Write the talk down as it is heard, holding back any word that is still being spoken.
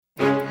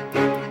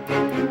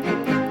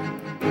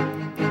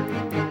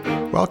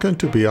Welcome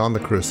to Beyond the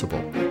Crucible.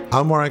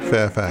 I'm Warwick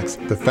Fairfax,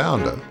 the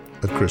founder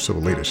of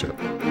Crucible Leadership.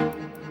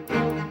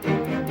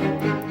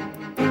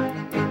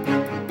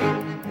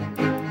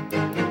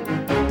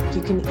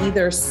 You can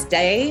either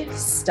stay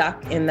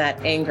stuck in that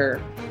anger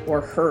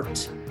or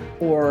hurt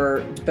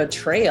or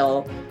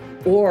betrayal,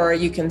 or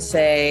you can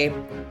say,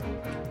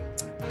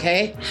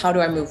 okay, how do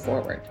I move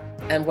forward?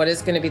 And what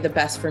is going to be the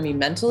best for me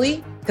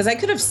mentally? Because I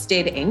could have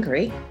stayed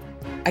angry.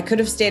 I could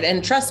have stayed,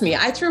 and trust me,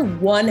 I threw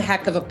one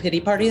heck of a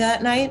pity party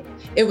that night.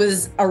 It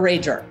was a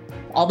rager,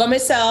 all by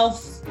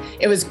myself.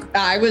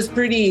 I was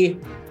pretty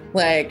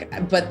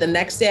but the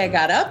next day I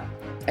got up,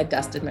 I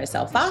dusted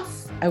myself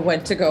off. I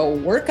went to go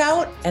work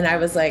out, and I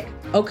was like,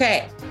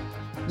 okay,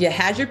 you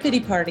had your pity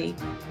party.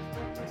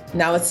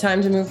 Now it's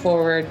time to move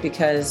forward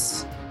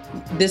because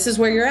this is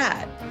where you're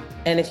at.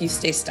 And if you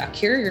stay stuck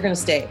here, you're going to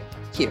stay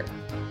here,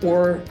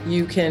 or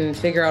you can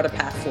figure out a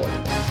path forward.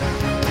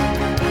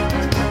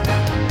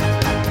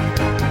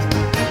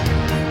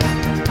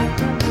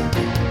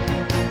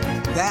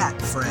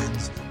 That,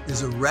 friends,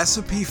 is a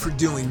recipe for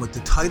doing what the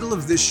title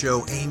of this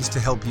show aims to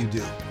help you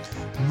do,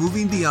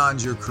 moving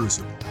beyond your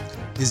crucible.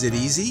 Is it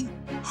easy?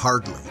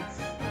 Hardly.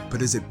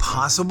 But is it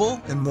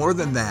possible? And more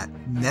than that,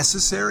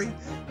 necessary?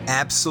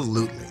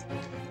 Absolutely.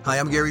 Hi,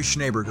 I'm Gary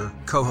Schneeberger,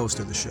 co-host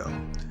of the show.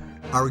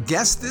 Our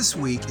guest this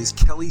week is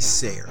Kelly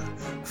Sayre,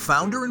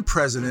 founder and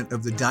president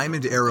of the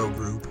Diamond Arrow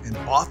Group and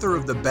author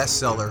of the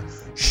bestseller,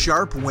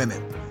 Sharp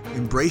Women.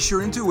 Embrace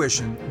your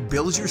intuition,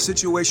 build your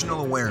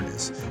situational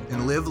awareness,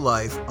 and live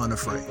life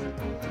unafraid.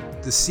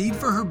 The seed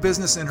for her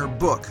business in her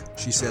book,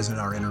 she says in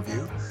our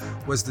interview,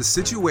 was the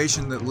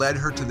situation that led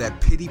her to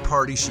that pity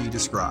party she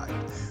described,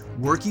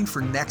 working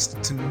for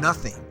next to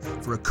nothing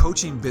for a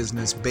coaching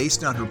business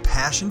based on her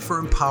passion for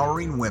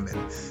empowering women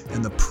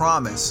and the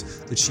promise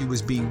that she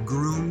was being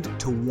groomed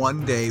to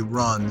one day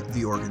run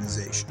the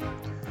organization.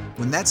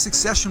 When that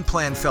succession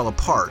plan fell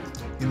apart,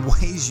 in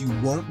ways you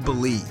won't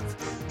believe,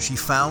 she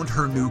found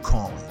her new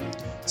calling,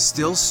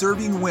 still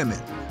serving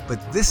women,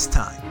 but this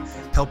time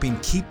helping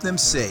keep them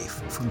safe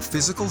from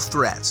physical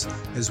threats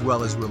as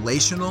well as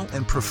relational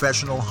and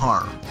professional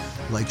harm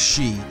like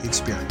she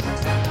experienced.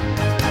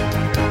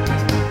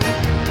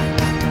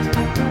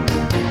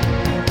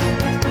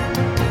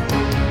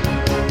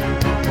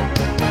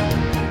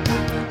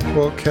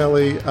 Well,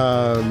 Kelly,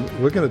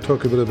 we're going to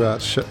talk a bit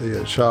about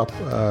Sharp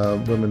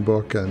Women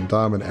book and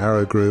Diamond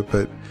Arrow Group,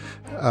 but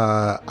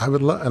I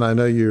would love, and I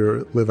know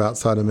you live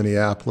outside of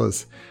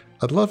Minneapolis,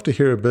 I'd love to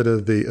hear a bit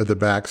of the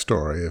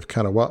backstory of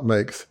kind of what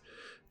makes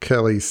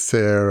Kelly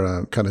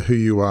Sayre kind of who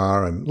you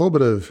are, and a little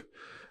bit of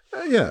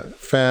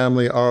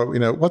family,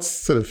 or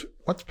what's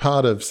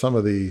part of some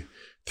of the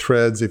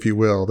threads, if you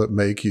will, that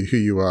make you who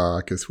you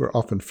are, because we're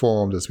often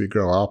formed as we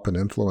grow up and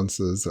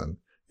influences, and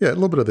a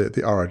little bit of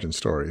the origin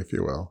story, if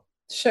you will.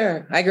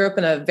 Sure. I grew up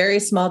in a very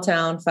small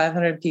town,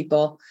 500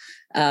 people.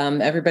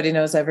 Everybody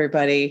knows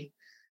everybody.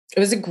 It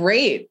was a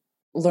great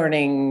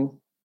learning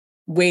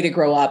way to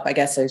grow up. I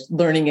guess a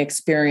learning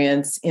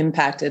experience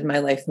impacted my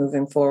life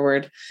moving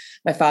forward.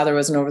 My father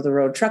was an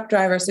over-the-road truck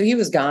driver, so he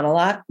was gone a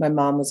lot. My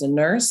mom was a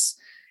nurse.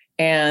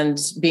 And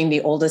being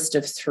the oldest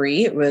of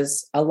three, it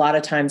was a lot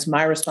of times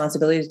my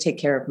responsibility to take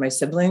care of my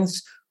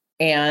siblings.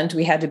 And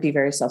we had to be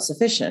very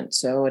self-sufficient.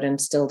 So it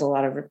instilled a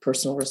lot of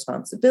personal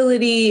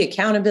responsibility,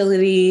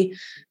 accountability,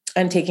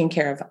 and taking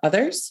care of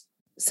others.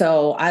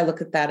 So I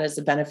look at that as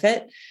a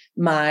benefit.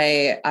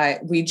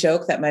 We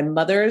joke that my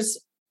mother's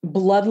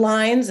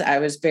bloodlines, I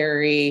was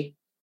very,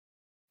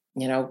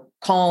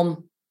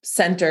 calm,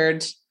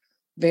 centered,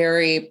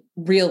 very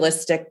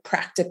realistic,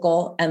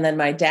 practical. And then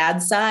my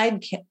dad's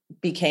side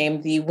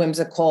became the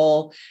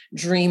whimsical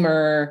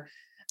dreamer,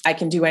 I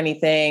can do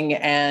anything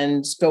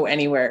and go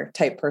anywhere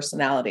type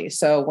personality.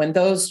 So when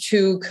those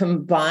two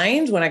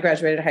combined, when I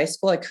graduated high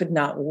school, I could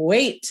not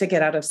wait to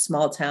get out of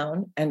small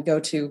town and go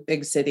to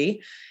big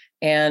city,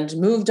 and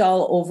moved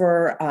all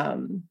over,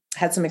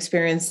 had some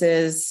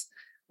experiences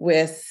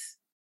with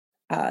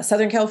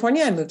Southern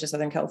California. I moved to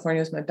Southern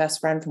California with my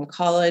best friend from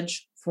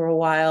college for a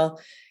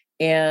while.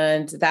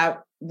 And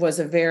that was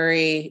a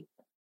very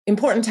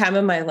important time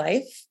in my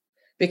life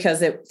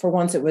because for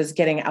once it was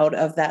getting out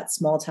of that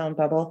small town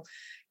bubble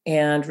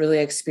and really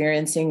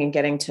experiencing and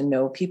getting to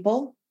know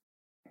people,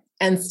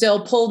 and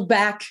still pulled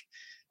back,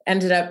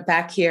 ended up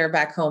back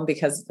home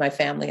because my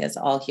family is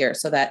all here.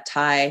 So that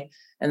tie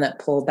and that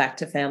pull back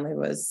to family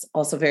was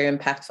also very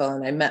impactful.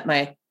 And I met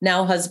my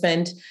now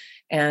husband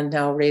and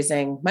now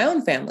raising my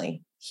own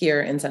family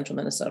here in central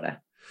Minnesota.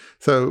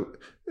 So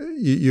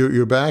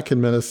you're back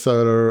in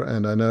Minnesota,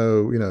 and I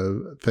know,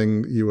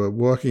 you were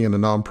working in a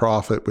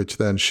nonprofit, which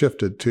then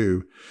shifted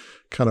to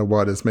kind of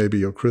what is maybe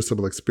your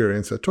crucible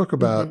experience. So talk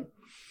about,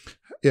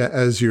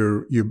 as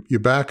you're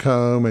back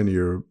home and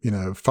you're,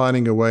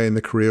 finding a way in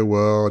the career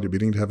world, you're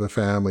beginning to have a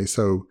family.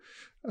 So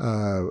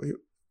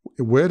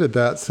where did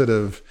that sort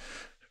of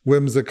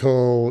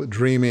whimsical,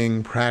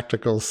 dreaming,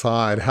 practical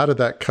side, how did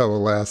that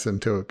coalesce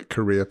into a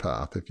career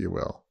path, if you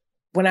will?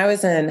 When I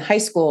was in high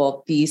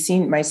school,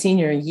 my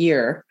senior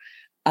year,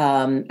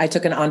 I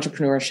took an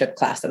entrepreneurship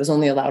class that was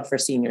only allowed for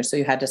seniors. So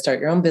you had to start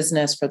your own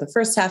business for the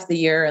first half of the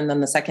year. And then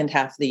the second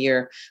half of the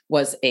year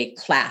was a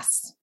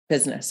class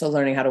business. So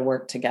learning how to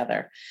work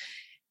together.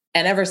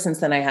 And ever since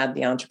then, I had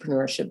the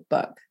entrepreneurship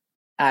book.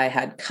 I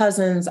had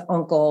cousins,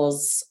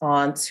 uncles,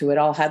 aunts who had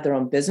all had their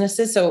own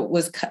businesses. So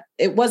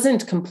it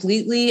wasn't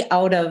completely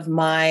out of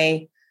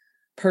my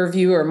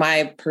purview or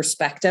my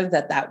perspective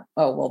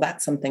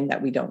that's something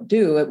that we don't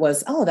do. It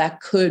was, that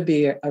could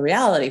be a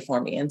reality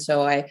for me. And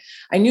so I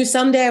knew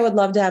someday I would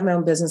love to have my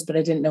own business, but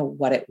I didn't know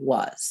what it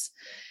was.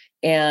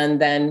 And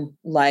then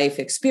life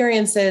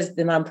experiences,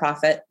 the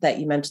nonprofit that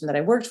you mentioned that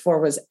I worked for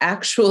was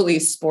actually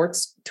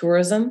sports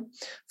tourism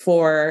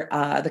for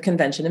the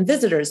Convention and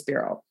Visitors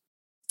Bureau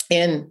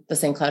in the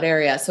St. Cloud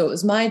area. So it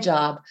was my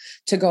job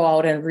to go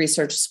out and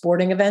research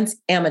sporting events,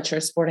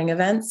 amateur sporting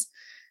events,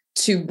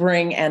 to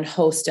bring and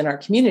host in our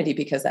community,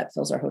 because that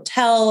fills our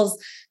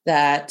hotels,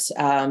 that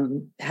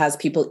has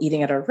people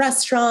eating at our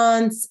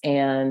restaurants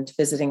and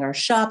visiting our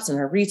shops and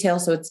our retail.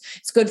 So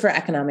it's good for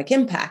economic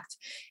impact,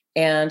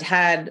 and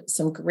had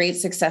some great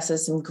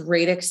successes, some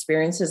great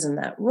experiences in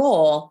that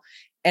role,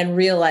 and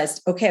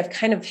realized, okay, I've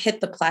kind of hit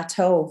the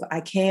plateau of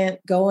I can't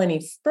go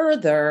any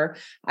further.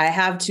 I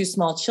have 2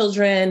 small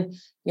children,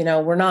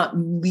 we're not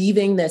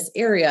leaving this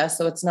area.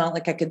 So it's not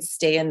like I could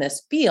stay in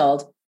this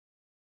field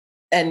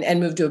and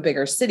move to a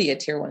bigger city, a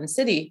tier 1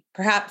 city.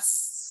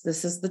 Perhaps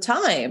this is the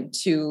time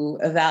to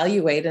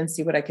evaluate and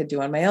see what I could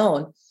do on my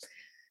own.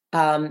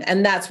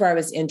 And that's where I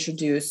was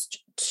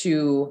introduced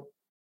to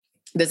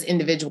this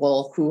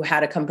individual who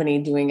had a company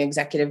doing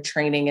executive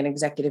training and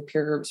executive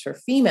peer groups for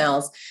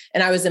females.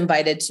 And I was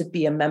invited to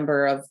be a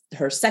member of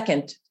her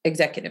second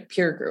executive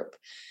peer group.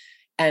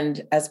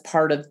 And as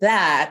part of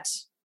that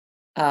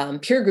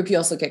peer group, you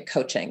also get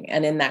coaching.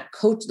 And in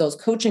those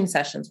coaching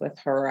sessions with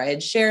her, I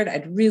had shared,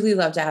 I'd really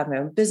love to have my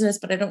own business,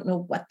 but I don't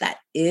know what that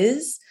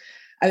is.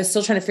 I was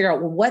still trying to figure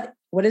out, well,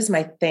 what is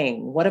my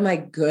thing? What am I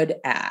good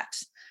at?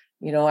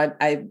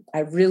 I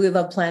really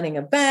love planning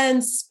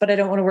events, but I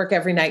don't want to work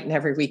every night and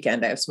every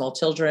weekend. I have small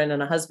children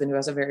and a husband who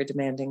has a very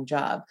demanding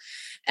job.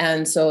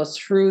 And so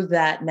through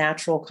that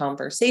natural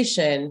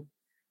conversation,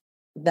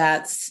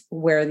 that's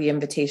where the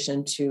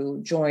invitation to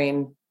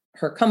join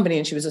her company,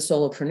 and she was a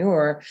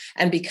solopreneur,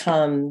 and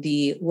become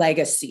the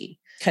legacy,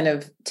 kind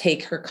of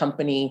take her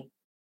company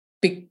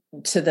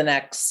to the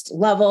next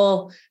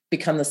level,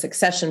 become the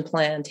succession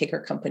plan, take her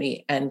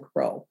company and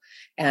grow.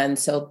 And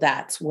so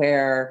that's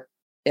where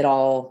it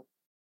all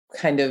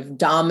kind of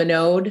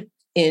dominoed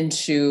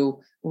into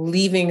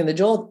leaving the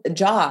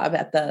job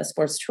at the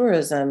Sports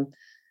Tourism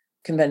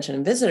Convention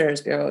and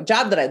Visitors Bureau, a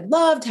job that I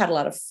loved, had a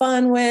lot of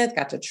fun with,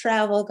 got to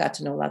travel, got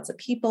to know lots of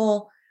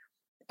people,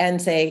 and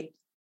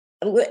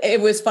it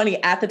was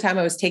funny. At the time,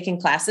 I was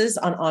taking classes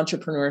on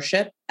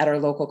entrepreneurship at our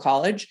local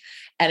college.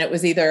 And it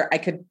was either I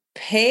could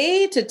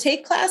pay to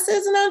take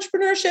classes in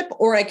entrepreneurship,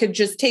 or I could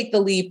just take the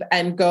leap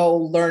and go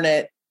learn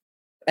it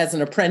as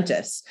an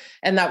apprentice.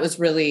 And that was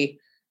really,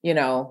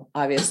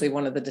 obviously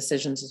one of the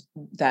decisions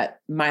that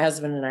my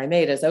husband and I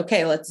made is,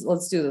 okay,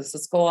 let's do this.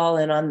 Let's go all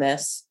in on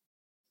this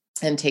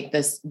and take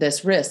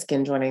this risk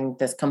in joining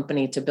this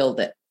company to build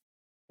it.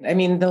 I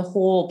mean, the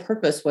whole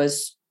purpose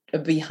was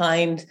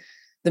behind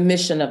the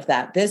mission of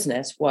that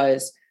business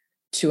was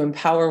to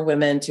empower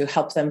women, to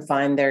help them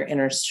find their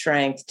inner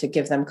strength, to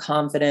give them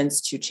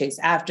confidence, to chase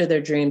after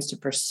their dreams, to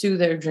pursue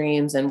their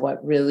dreams, and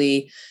what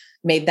really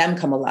made them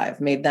come alive,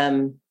 made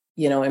them,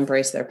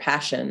 embrace their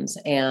passions.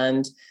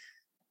 And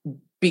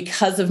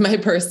because of my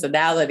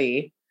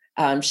personality,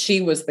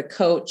 she was the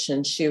coach,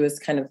 and she was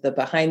kind of the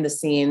behind the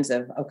scenes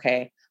of,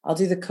 okay, I'll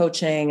do the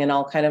coaching and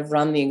I'll kind of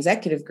run the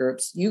executive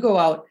groups. You go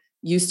out,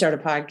 you start a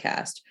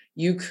podcast,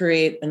 you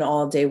create an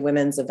all-day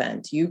women's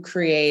event, you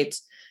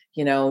create,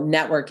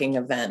 networking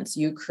events,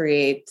 you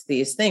create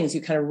these things,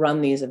 you kind of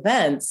run these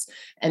events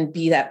and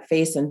be that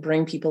face and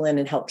bring people in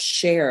and help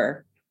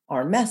share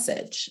our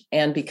message.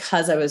 And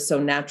because I was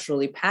so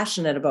naturally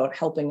passionate about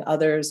helping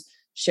others,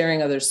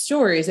 sharing other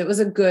stories, it was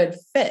a good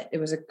fit. It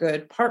was a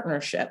good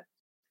partnership,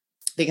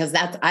 because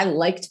I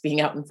liked being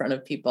out in front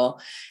of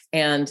people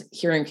and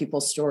hearing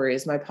people's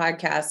stories. My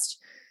podcast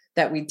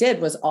that we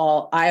did was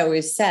I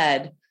always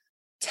said,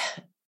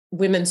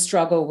 women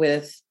struggle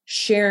with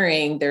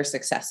sharing their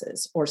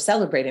successes or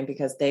celebrating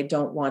because they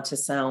don't want to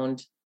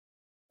sound,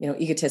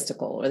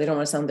 egotistical, or they don't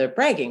want to sound they're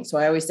bragging. So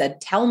I always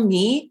said, tell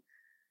me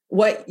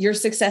what your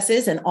success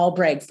is and I'll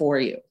brag for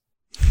you.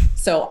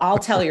 So I'll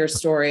tell your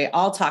story.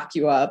 I'll talk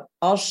you up.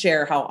 I'll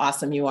share how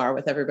awesome you are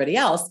with everybody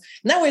else.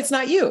 And that way it's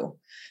not you.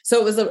 So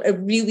it was a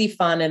really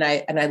fun, and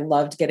I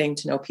loved getting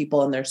to know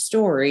people and their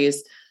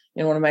stories.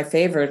 One of my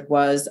favorite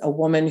was a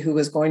woman who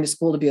was going to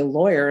school to be a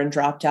lawyer and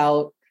dropped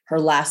out her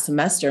last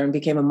semester and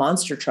became a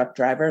monster truck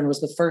driver, and was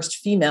the first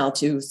female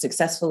to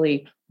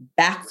successfully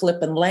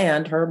backflip and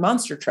land her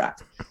monster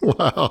truck.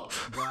 Wow.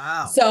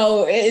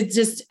 So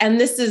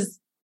this is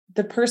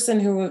the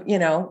person who,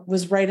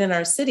 was right in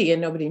our city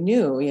and nobody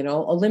knew,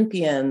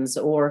 Olympians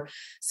or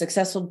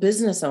successful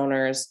business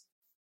owners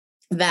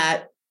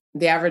that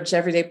the average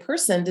everyday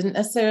person didn't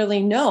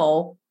necessarily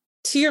know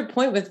to your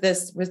point with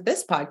this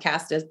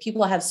podcast is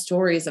people have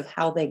stories of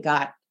how they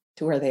got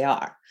to where they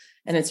are.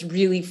 And it's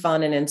really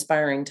fun and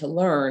inspiring to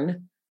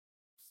learn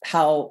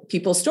how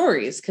people's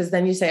stories, because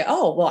then you say,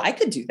 oh, well, I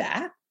could do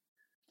that.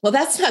 Well,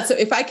 that's not so.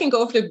 If I can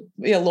go to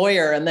be a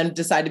lawyer and then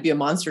decide to be a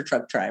monster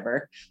truck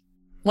driver,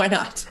 why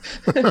not?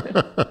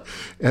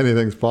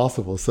 Anything's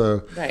possible.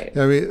 So, right.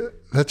 I mean,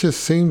 that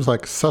just seems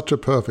like such a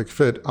perfect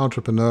fit.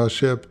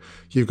 Entrepreneurship,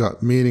 you've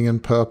got meaning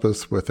and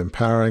purpose with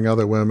empowering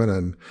other women,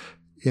 and,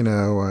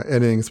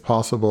 anything's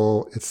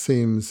possible. It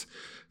seems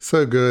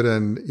so good.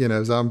 And,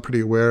 as I'm pretty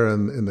aware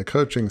in the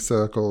coaching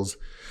circles,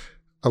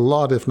 a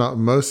lot, if not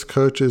most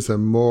coaches are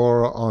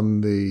more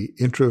on the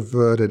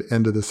introverted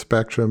end of the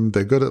spectrum.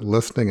 They're good at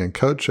listening and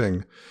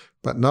coaching,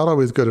 but not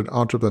always good at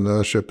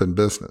entrepreneurship and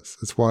business.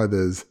 It's why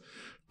there's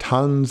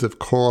tons of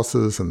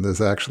courses, and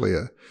there's actually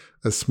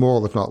a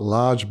small, if not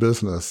large,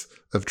 business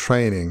of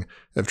training,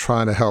 of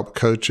trying to help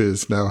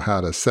coaches know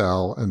how to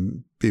sell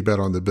and be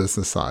better on the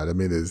business side. I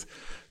mean,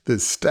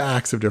 there's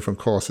stacks of different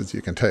courses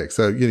you can take.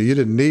 So, you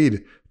didn't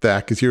need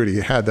that because you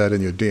already had that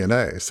in your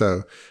DNA.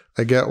 So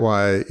I get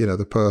why,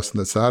 the person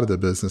that's out of the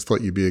business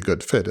thought you'd be a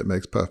good fit. It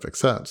makes perfect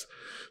sense.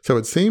 So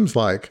it seems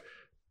like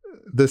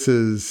this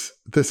is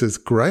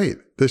great.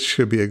 This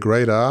should be a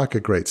great arc, a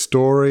great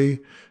story,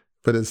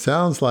 but it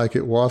sounds like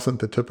it wasn't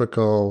the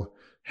typical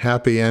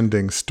happy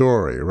ending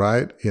story,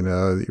 right?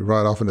 You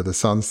ride off into the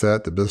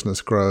sunset, the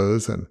business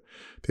grows, and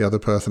the other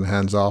person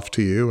hands off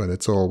to you, and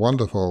it's all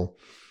wonderful.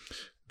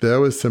 There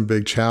was some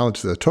big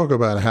challenges there. Talk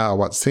about how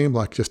what seemed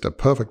like just a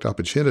perfect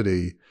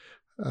opportunity,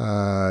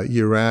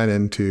 you ran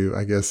into,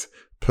 I guess,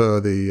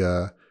 per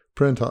the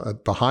print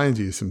behind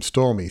you, some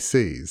stormy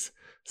seas.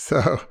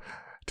 So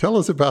tell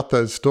us about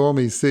those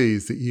stormy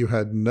seas that you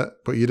had,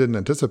 but you didn't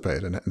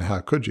anticipate, and how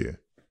could you?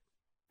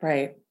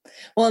 Right.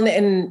 Well,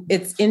 and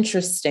it's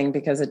interesting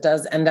because it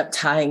does end up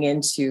tying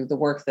into the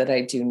work that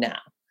I do now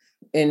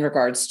in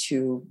regards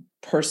to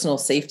personal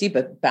safety,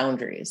 but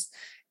boundaries.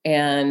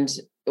 And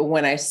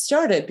when I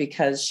started,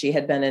 because she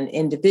had been an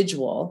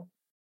individual,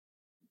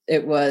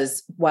 it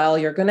was, well,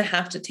 you're going to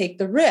have to take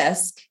the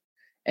risk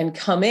and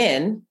come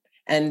in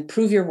and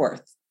prove your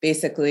worth.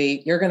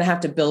 Basically, you're going to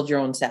have to build your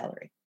own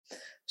salary.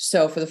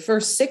 So for the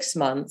first 6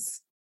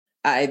 months,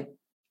 I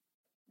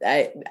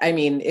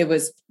mean, it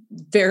was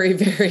very,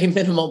 very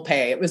minimal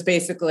pay. It was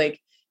basically like,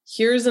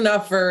 here's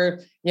enough for,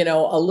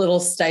 a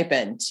little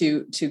stipend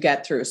to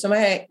get through. So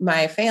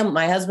my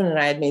husband and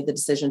I had made the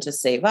decision to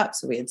save up.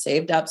 So we had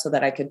saved up so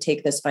that I could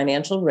take this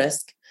financial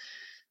risk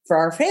for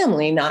our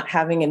family, not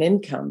having an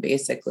income,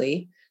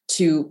 basically,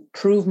 to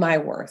prove my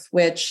worth,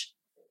 which,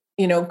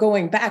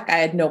 going back, I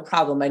had no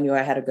problem. I knew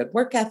I had a good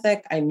work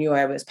ethic. I knew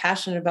I was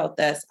passionate about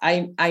this.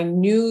 I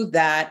knew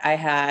that I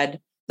had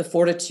the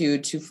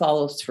fortitude to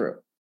follow through,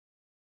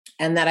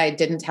 and that I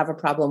didn't have a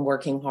problem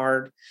working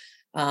hard.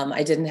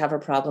 I didn't have a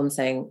problem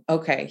saying,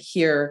 okay,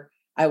 here,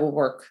 I will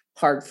work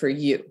hard for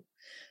you.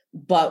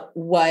 But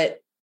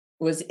what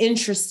was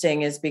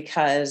interesting is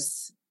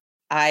because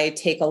I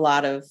take a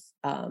lot of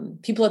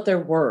people at their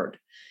word,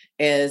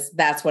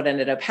 that's what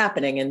ended up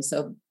happening. And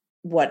so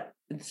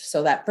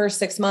that first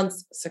 6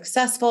 months,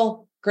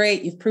 successful,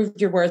 great. You've proved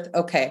your worth.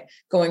 Okay.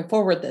 Going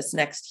forward this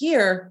next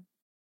year,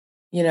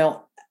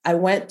 I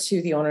went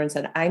to the owner and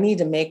said, I need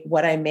to make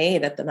what I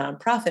made at the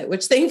nonprofit,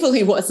 which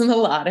thankfully wasn't a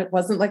lot. It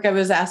wasn't like I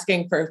was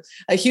asking for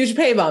a huge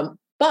pay bump,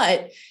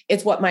 but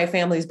it's what my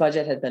family's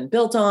budget had been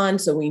built on.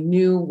 So we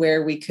knew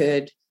where we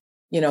could,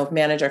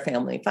 manage our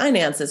family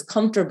finances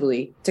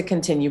comfortably to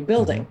continue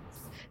building.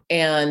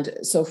 And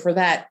so for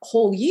that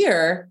whole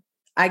year,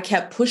 I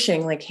kept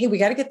pushing like, hey, we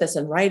got to get this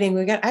in writing.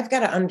 I've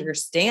got to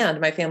understand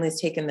my family's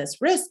taken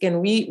this risk,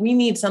 and we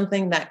need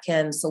something that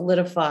can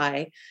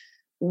solidify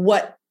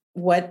what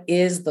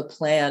is the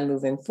plan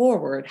moving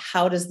forward?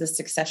 How does the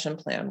succession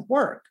plan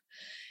work?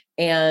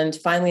 And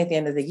finally, at the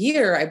end of the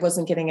year, I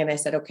wasn't getting it. I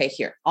said, okay,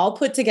 here, I'll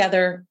put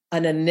together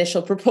an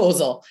initial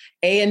proposal,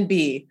 A and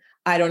B.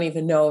 I don't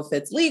even know if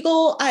it's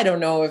legal. I don't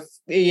know if,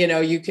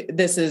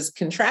 this is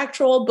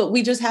contractual, but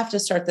we just have to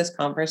start this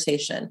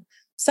conversation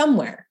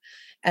somewhere.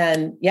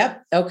 And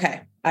yep.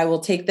 Okay. I will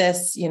take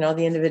this,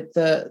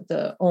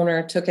 the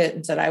owner took it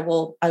and said, I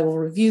will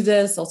review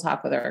this. I'll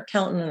talk with our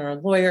accountant and our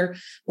lawyer.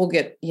 We'll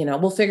get,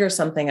 we'll figure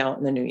something out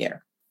in the new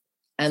year.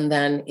 And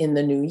then in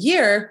the new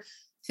year,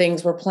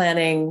 things were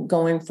planning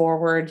going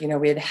forward.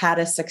 We had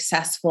a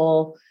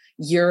successful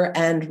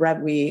year-end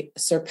we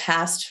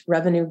surpassed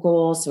revenue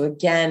goals. So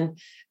again,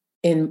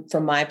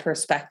 from my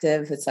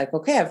perspective, it's like,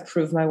 okay, I've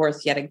proved my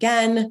worth yet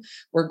again.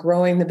 We're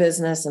growing the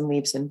business in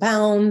leaps and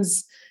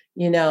bounds.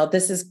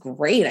 This is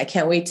great. I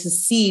can't wait to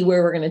see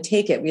where we're going to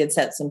take it. We had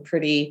set some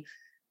pretty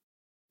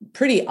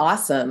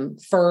awesome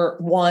for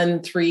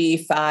 1, 3,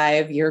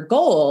 5 year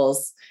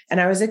goals.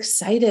 And I was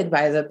excited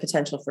by the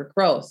potential for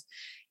growth.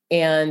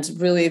 And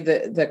really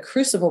the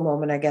crucible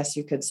moment, I guess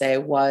you could say,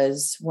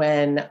 was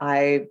when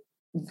I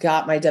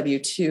got my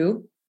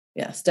W-2.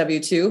 Yes,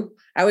 W-2.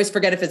 I always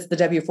forget if it's the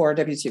W-4 or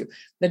W-2.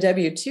 The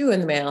W-2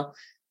 in the mail,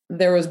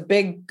 there was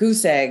big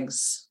goose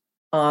eggs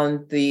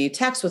on the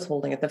tax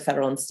withholding at the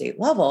federal and state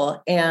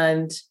level.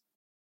 And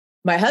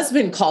my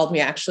husband called me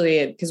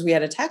actually, because we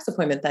had a tax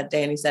appointment that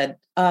day, and he said,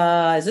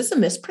 is this a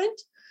misprint?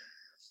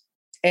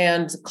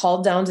 And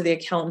called down to the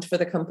accountant for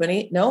the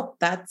company. Nope,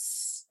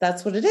 that's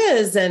what it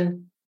is.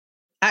 And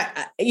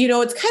I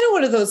it's kind of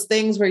one of those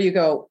things where you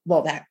go,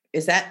 well,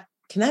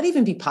 can that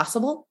even be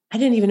possible? I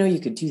didn't even know you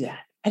could do that.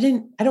 I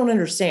don't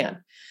understand.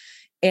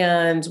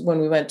 And when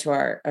we went to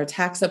our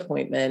tax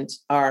appointment,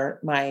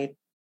 my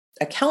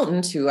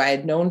accountant, who I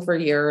had known for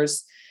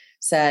years,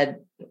 said,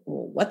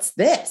 well, what's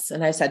this?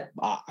 And I said,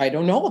 I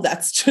don't know.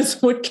 That's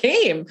just what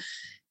came.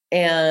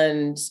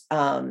 And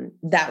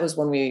that was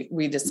when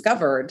we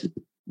discovered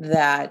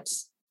that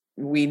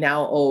we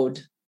now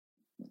owed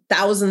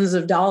thousands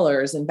of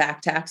dollars in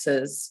back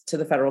taxes to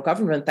the federal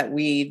government that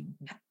we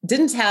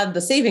didn't have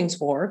the savings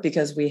for,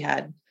 because we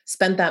had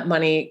spent that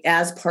money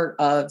as part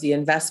of the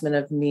investment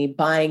of me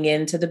buying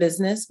into the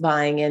business,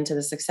 buying into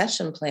the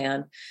succession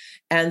plan.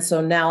 And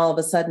so now all of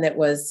a sudden it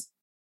was,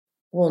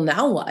 well,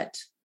 now what?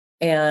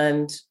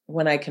 And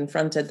when I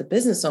confronted the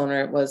business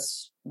owner, it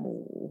was,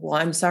 well,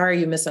 I'm sorry,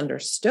 you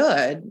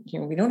misunderstood.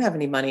 We don't have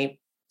any money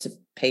to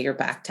pay your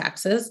back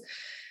taxes.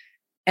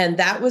 And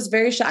that was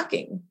very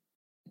shocking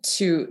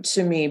to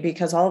me,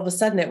 because all of a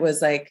sudden it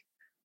was like,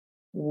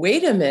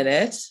 wait a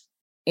minute.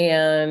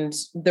 And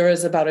there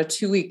was about a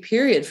 2-week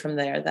period from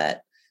there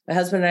that my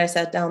husband and I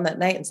sat down that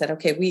night and said,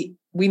 okay,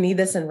 we need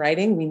this in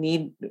writing. We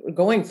need,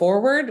 going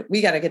forward,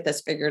 we got to get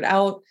this figured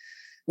out.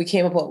 We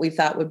came up with what we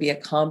thought would be a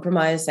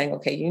compromise, saying,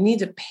 okay, you need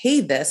to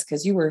pay this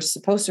because you were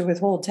supposed to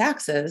withhold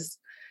taxes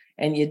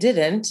and you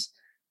didn't.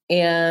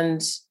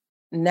 And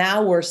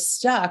now we're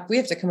stuck. We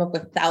have to come up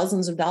with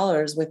thousands of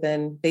dollars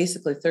within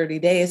basically 30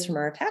 days from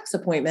our tax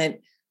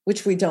appointment,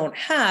 which we don't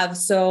have.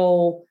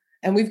 So,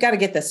 and we've got to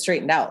get this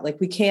straightened out.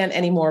 Like, we can't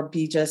anymore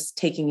be just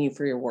taking you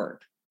for your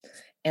word.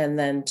 And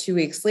then 2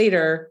 weeks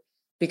later,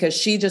 because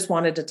she just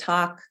wanted to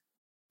talk,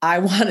 I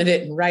wanted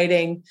it in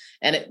writing,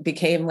 and it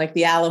became like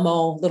the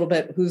Alamo, a little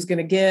bit, who's going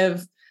to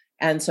give.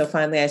 And so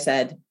finally I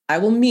said, I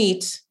will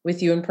meet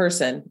with you in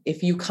person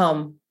if you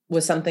come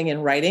with something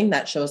in writing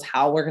that shows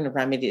how we're going to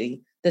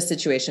remedy the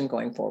situation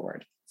going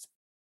forward.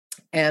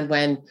 And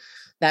when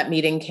that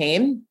meeting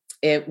came,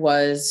 it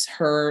was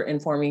her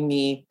informing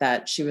me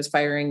that she was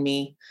firing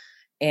me.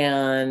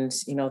 And,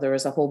 there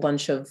was a whole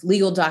bunch of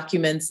legal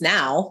documents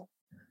now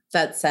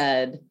that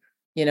said,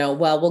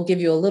 well, we'll give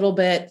you a little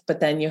bit,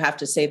 but then you have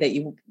to say that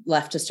you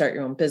left to start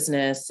your own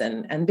business,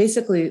 and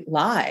basically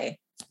lie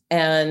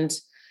and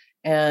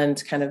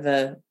kind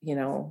of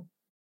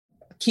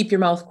keep your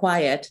mouth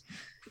quiet.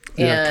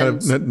 Yeah,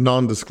 kind of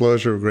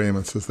non-disclosure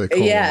agreements, as they call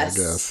them, I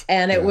guess.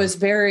 And it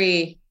was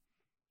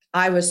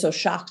I was so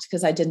shocked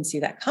because I didn't see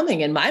that coming.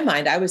 In my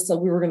mind,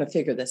 we were going to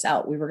figure this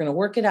out. We were going to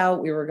work it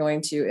out.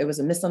 It was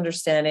a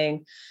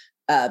misunderstanding.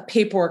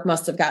 Paperwork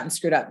must have gotten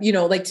screwed up.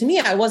 To me,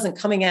 I wasn't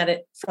coming at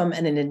it from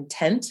an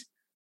intent.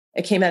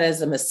 It came at it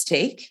as a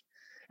mistake.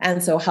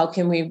 And so how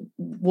can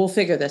we'll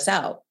figure this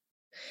out.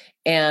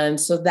 And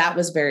so that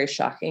was very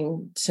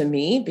shocking to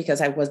me,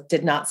 because I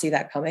did not see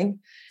that coming.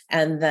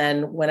 And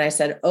then when I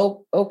said,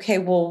 oh, okay,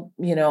 well,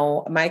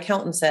 my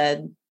accountant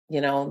said,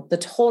 the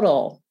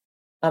total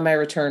on my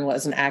return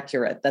wasn't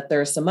accurate, that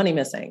there's some money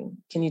missing.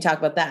 Can you talk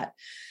about that?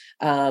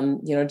 Do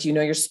you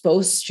know you're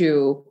supposed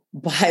to,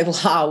 by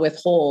law,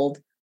 withhold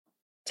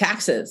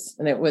taxes?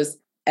 And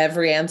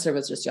every answer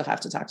was just, you'll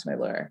have to talk to my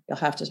lawyer. You'll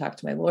have to talk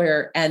to my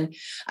lawyer. And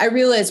I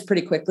realized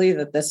pretty quickly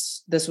that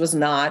this was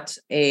not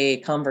a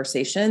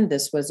conversation.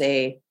 This was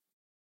here's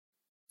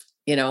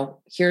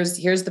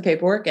the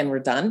paperwork and we're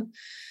done.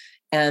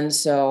 And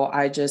so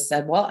I just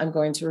said, well, I'm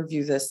going to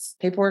review this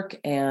paperwork.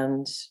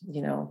 And,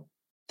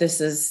 this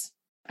is,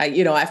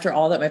 after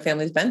all that my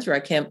family's been through,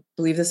 I can't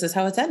believe this is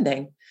how it's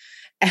ending.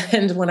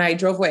 And when I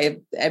drove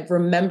away, I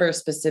remember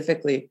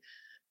specifically,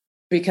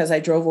 because I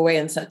drove away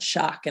in such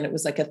shock, and it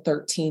was like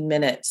 13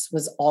 minutes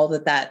was all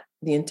that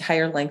the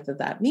entire length of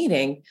that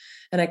meeting.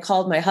 And I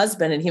called my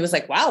husband, and he was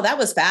like, wow, that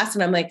was fast.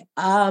 And I'm like,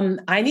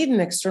 I need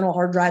an external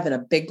hard drive and a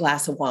big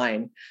glass of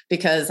wine,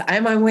 because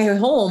I'm on my way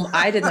home.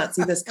 I did not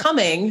see this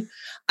coming.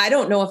 I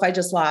don't know if I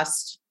just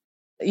lost,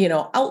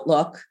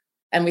 Outlook,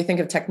 and we think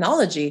of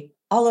technology,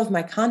 all of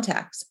my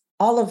contacts,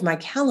 all of my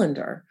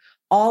calendar,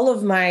 all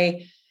of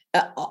my,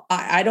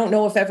 I don't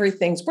know if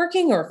everything's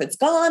working or if it's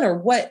gone or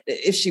what,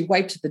 if she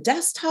wiped the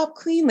desktop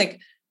clean. Like,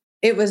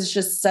 it was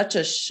just such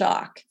a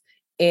shock.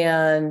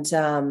 And,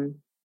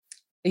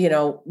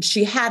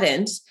 she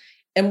hadn't,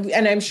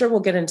 and I'm sure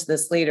we'll get into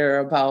this later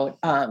about,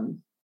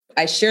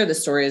 I share the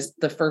story as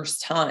the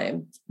first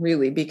time,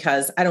 really,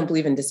 because I don't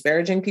believe in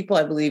disparaging people.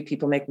 I believe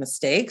people make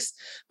mistakes,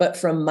 but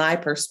from my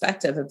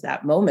perspective of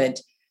that moment,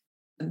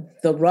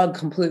 the rug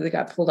completely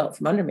got pulled out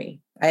from under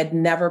me. I had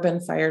never been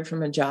fired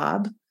from a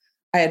job.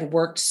 I had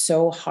worked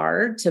so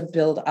hard to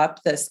build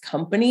up this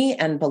company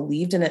and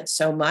believed in it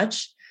so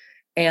much.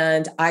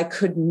 And I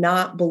could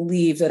not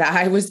believe that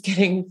I was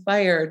getting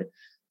fired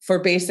for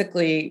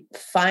basically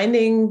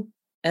finding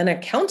an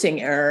accounting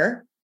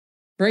error,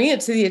 bringing it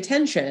to the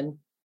attention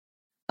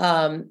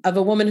of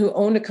a woman who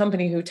owned a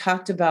company who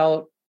talked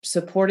about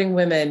supporting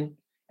women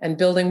and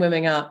building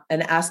women up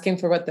and asking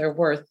for what they're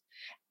worth.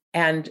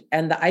 And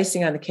the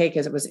icing on the cake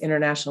is it was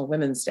International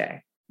Women's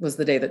Day was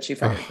the day that she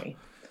fired me.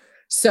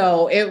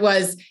 So it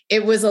was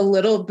a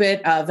little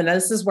bit of, and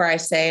this is where I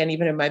say, and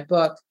even in my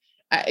book,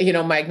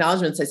 my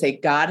acknowledgments, I say,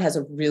 God has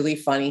a really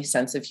funny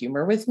sense of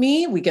humor with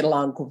me. We get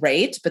along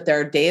great, but there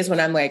are days when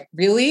I'm like,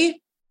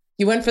 really?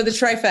 You went for the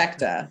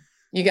trifecta.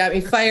 You got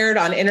me fired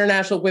on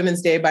International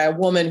Women's Day by a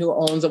woman who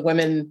owns a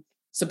women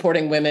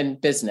supporting women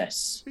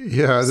business.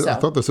 Yeah, I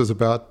thought this was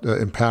about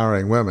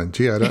empowering women.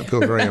 Gee, I don't feel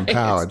very right.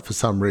 empowered for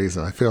some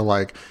reason. I feel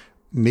like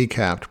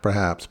kneecapped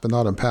perhaps, but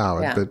not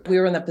empowered. Yeah. But we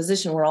were in that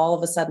position where all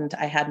of a sudden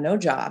I had no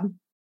job.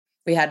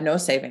 We had no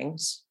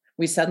savings.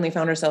 We suddenly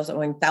found ourselves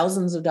owing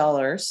thousands of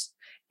dollars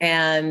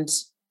and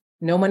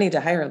no money to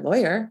hire a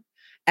lawyer.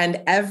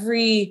 And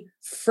every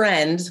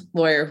friend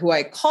lawyer who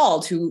I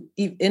called who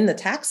in the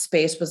tax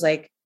space was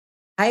like,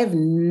 I have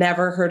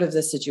never heard of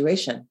this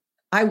situation.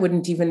 I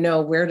wouldn't even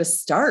know where to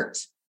start.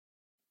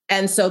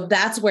 And so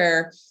that's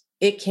where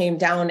it came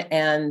down,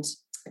 and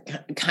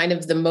kind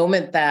of the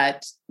moment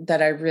that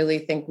I really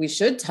think we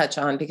should touch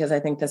on, because I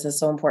think this is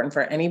so important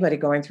for anybody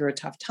going through a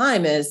tough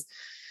time, is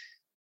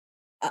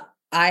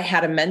I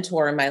had a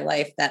mentor in my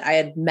life that I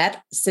had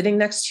met sitting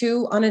next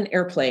to on an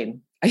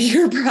airplane a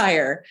year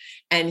prior,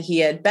 and he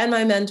had been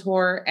my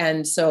mentor.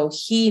 And so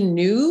he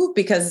knew,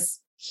 because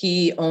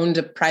he owned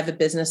a private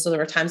business. So there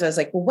were times I was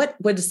like, well,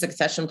 what is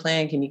succession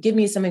plan? Can you give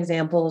me some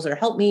examples or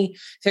help me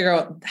figure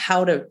out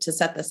how to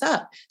set this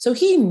up? So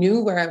he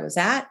knew where I was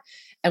at.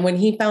 And when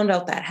he found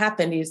out that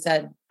happened, he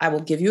said, I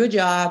will give you a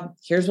job.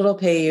 Here's what I'll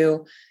pay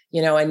you.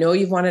 I know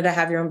you've wanted to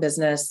have your own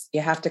business.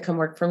 You have to come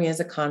work for me as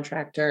a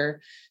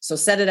contractor. So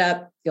set it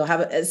up. You'll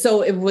have it.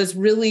 So it was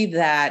really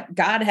that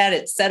God had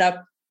it set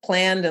up,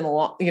 planned, and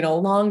a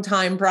long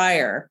time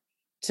prior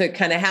to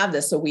kind of have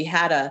this. So we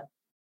had a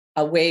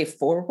way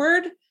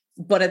forward,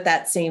 but at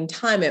that same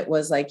time, it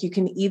was like, you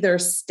can either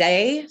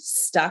stay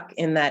stuck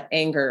in that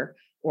anger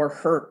or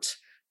hurt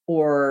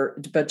or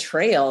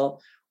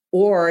betrayal,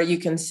 or you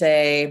can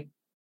say,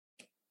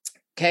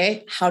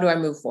 okay, how do I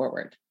move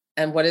forward?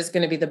 And what is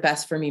going to be the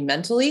best for me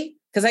mentally?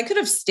 Because I could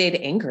have stayed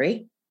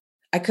angry.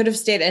 I could have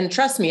stayed, and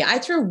trust me, I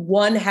threw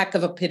one heck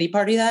of a pity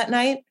party that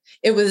night.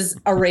 It was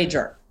a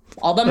rager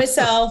all by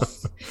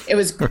myself. I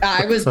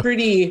was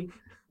pretty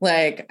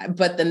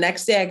but the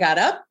next day I got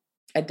up,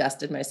 I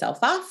dusted myself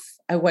off.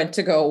 I went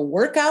to go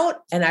work out,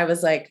 and I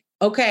was like,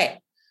 okay,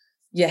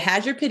 you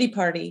had your pity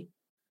party.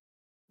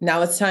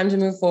 Now it's time to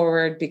move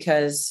forward,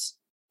 because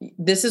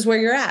this is where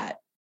you're at.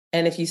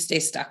 And if you stay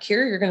stuck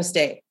here, you're going to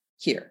stay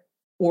here,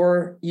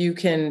 or you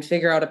can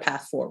figure out a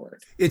path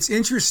forward. It's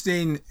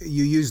interesting.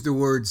 You use the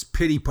words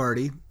pity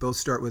party, both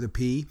start with a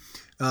P.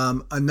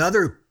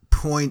 Another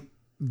point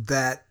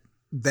that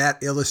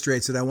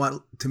illustrates that I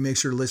want to make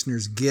sure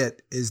listeners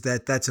get is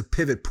that that's a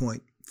pivot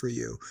point for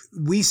you.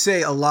 We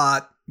say a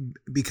lot,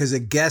 because a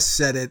guest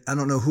said it. I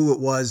don't know who it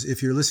was.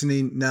 If you're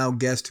listening now,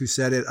 guest who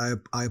said it,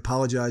 I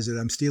apologize that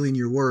I'm stealing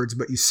your words,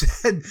 but you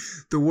said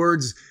the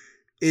words,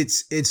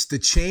 it's the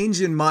change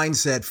in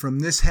mindset from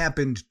this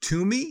happened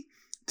to me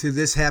to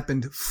this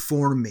happened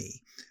for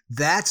me.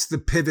 That's the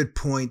pivot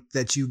point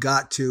that you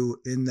got to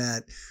in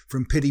that,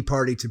 from pity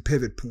party to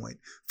pivot point.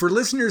 For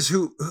listeners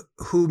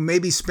who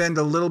maybe spend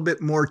a little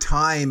bit more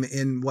time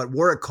in what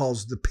Warwick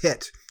calls the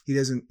pit,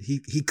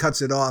 he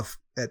cuts it off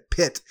at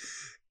pit,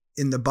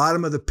 in the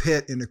bottom of the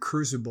pit in a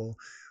crucible.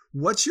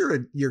 What's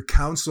your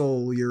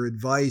counsel, your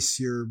advice,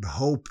 your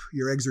hope,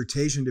 your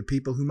exhortation to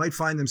people who might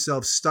find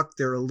themselves stuck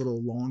there a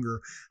little longer?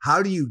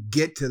 How do you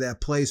get to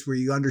that place where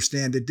you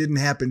understand it didn't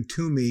happen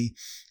to me,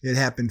 it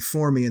happened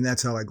for me, and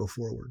that's how I go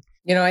forward?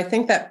 I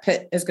think that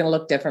pit is going to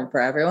look different for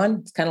everyone.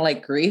 It's kind of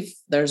like grief.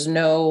 There's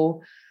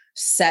no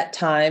set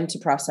time to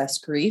process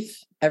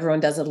grief. Everyone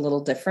does it a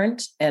little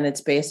different. And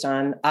it's based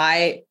on,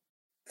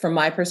 from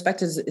my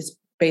perspective, it's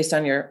based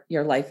on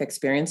your life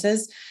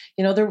experiences.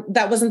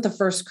 That wasn't the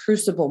first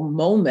crucible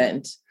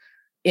moment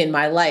in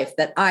my life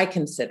that I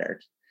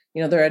considered.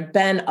 There had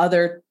been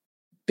other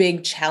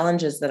big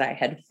challenges that I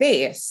had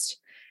faced,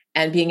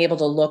 and being able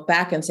to look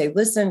back and say,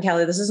 listen,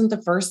 Kelly, this isn't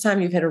the first time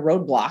you've hit a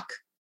roadblock,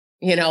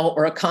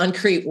 or a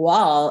concrete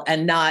wall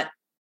and not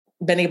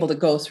been able to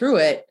go through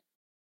it,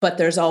 but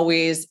there's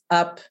always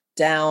up,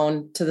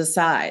 down, to the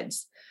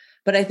sides.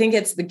 But I think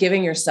it's the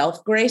giving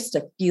yourself grace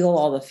to feel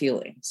all the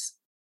feelings.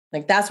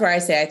 Like, that's where I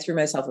say I threw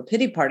myself a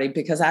pity party,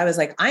 because I was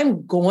like,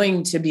 I'm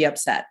going to be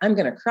upset. I'm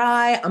going to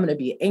cry. I'm going to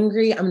be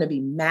angry. I'm going to be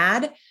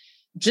mad.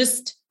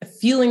 Just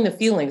feeling the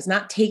feelings,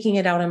 not taking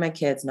it out on my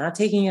kids, not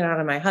taking it out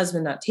on my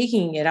husband, not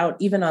taking it out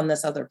even on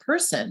this other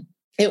person.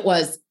 It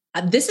was,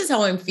 this is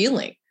how I'm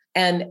feeling,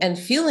 and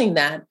feeling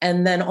that,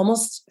 and then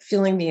almost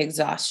feeling the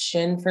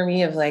exhaustion for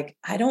me of like,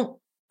 I don't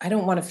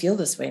want to feel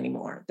this way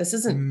anymore. This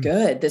isn't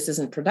good. This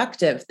isn't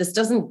productive. This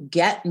doesn't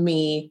get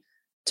me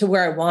to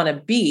where I want to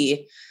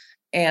be.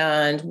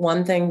 And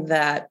one thing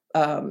that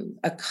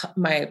a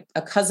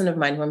cousin of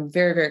mine, who I'm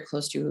very, very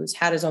close to, who's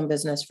had his own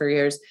business for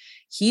years,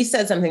 he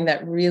said something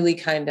that really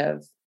kind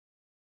of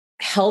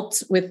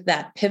helped with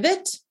that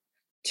pivot,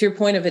 to your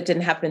point of it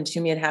didn't happen to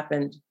me, it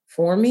happened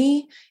for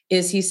me,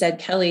 is he said,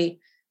 Kelly,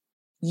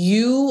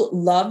 you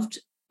loved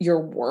your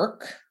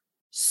work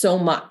so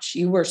much.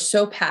 You were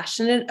so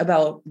passionate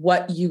about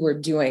what you were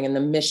doing and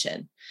the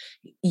mission.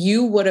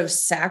 You would have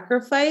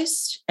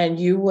sacrificed and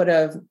you would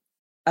have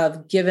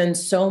given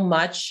so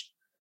much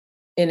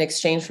in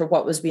exchange for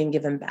what was being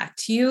given back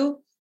to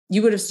you.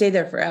 You would have stayed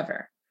there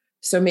forever.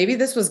 So maybe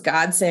this was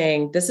God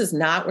saying, this is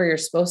not where you're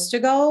supposed to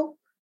go.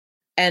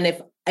 And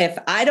if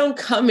I don't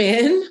come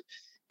in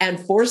and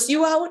force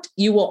you out,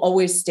 you will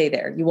always stay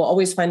there. You will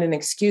always find an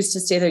excuse to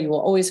stay there. You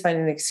will always find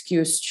an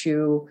excuse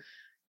to,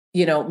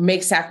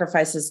 make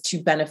sacrifices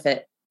to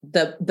benefit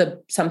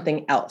the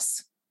something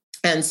else.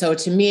 And so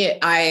to me,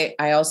 I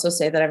also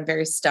say that I'm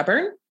very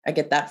stubborn. I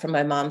get that from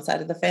my mom's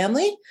side of the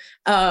family.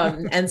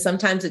 And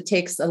sometimes it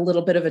takes a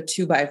little bit of a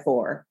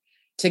 2x4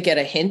 to get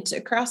a hint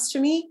across to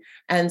me.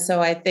 And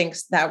so I think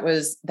that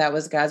was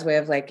God's way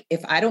of like,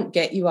 if I don't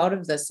get you out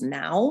of this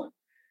now,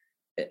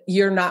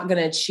 you're not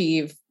going to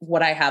achieve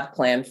what I have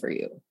planned for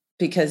you,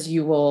 because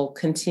you will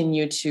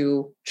continue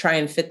to try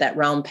and fit that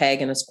round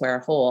peg in a square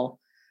hole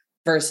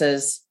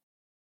versus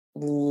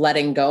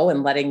letting go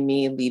and letting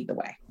me lead the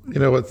way.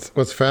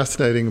 What's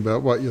fascinating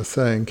about what you're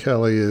saying,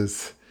 Kelly,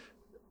 is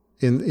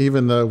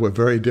even though we're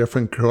very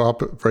different, grew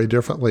up very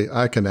differently,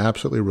 I can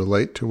absolutely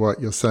relate to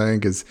what you're saying,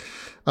 because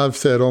I've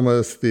said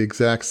almost the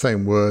exact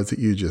same words that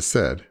you just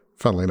said,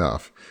 funnily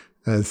enough.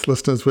 As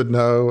listeners would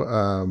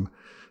know,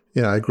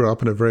 I grew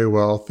up in a very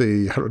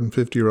wealthy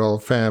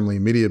 150-year-old family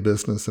media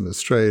business in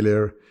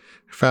Australia,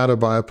 founded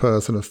by a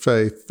person of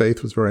faith.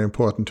 Faith was very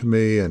important to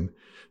me. And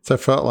so I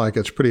felt like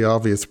it's pretty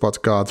obvious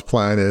what God's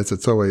plan is.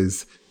 It's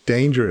always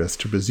dangerous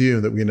to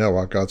presume that we know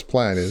what God's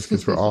plan is,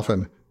 because we're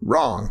often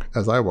wrong,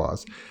 as I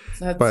was.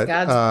 That's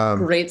God's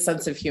great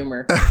sense of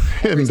humor.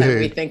 Every time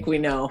we think we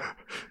know.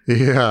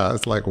 Yeah,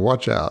 it's like,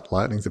 watch out,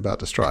 lightning's about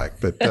to strike.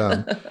 But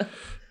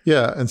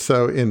yeah, and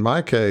so in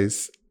my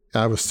case,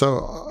 I was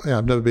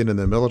I've never been in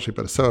the military,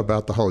 but so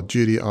about the whole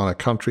duty on a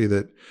country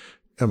that,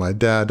 and my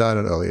dad died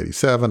in early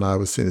 87. I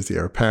was seen as the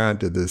heir apparent,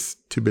 did this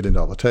 $2 billion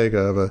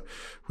takeover,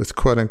 was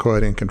quote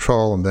unquote in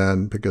control. And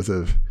then because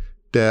of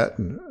debt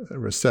and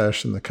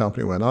recession, the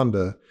company went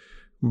under.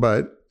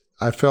 But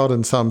I felt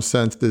in some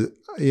sense that,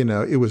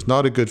 it was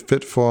not a good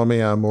fit for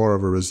me. I'm more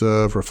of a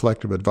reserve,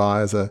 reflective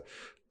advisor.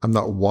 I'm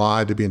not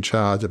wired to be in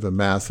charge of a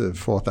massive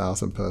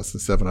 4,000 person,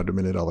 $700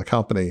 million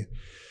company.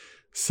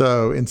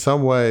 So in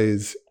some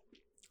ways,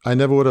 I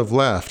never would have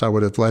left. I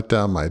would have let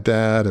down my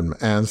dad and my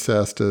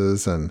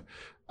ancestors. And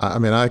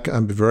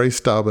I'm very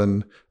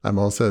stubborn. I'm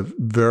also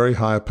very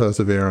high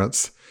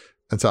perseverance.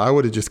 And so I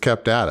would have just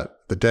kept at it.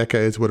 The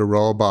decades would have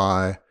rolled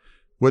by.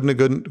 Wouldn't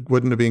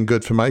have been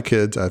good for my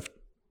kids. I have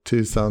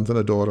 2 sons and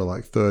a daughter,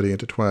 like 30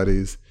 into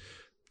 20s,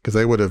 because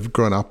they would have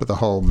grown up with the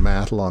whole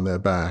mantle on their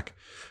back.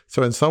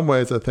 So in some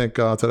ways, I think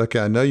God said, okay,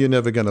 I know you're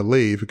never going to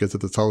leave because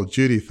of this whole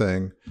duty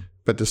thing.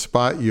 But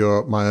despite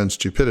my own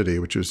stupidity,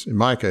 which was, in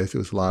my case, it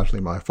was largely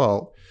my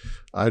fault,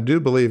 I do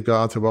believe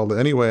God said, well, the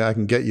only way I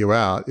can get you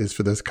out is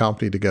for this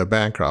company to go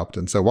bankrupt.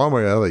 And so one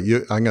way or other,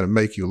 I'm going to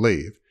make you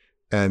leave.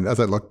 And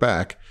as I look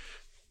back,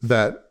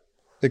 that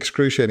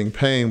excruciating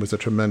pain was a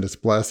tremendous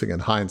blessing in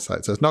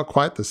hindsight. So it's not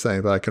quite the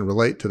same, but I can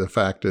relate to the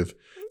fact of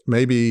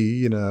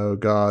maybe,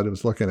 God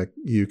was looking at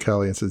you,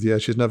 Kelly, and says, yeah,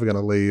 she's never going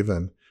to leave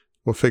and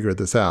we'll figure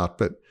this out.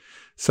 But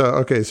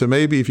so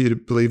maybe if you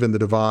believe in the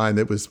divine,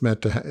 it was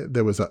meant to,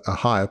 there was a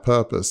higher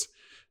purpose.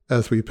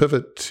 As we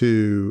pivot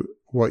to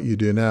what you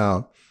do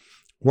now,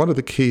 one of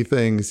the key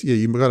things,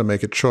 you've got to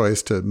make a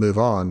choice to move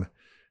on.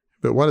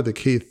 But one of the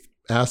key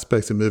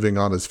aspects of moving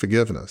on is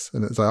forgiveness.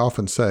 And as I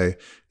often say,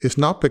 it's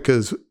not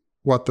because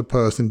what the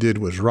person did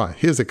was right.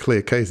 Here's a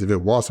clear case if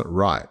it wasn't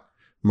right,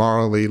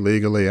 morally,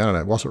 legally,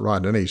 it wasn't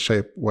right in any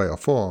shape, way, or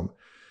form.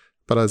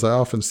 But as I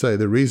often say,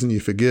 the reason you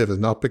forgive is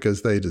not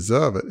because they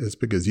deserve it, it's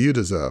because you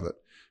deserve it.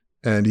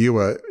 And you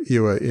are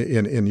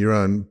in your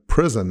own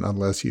prison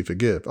unless you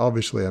forgive.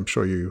 Obviously, I'm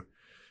sure you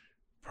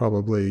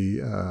probably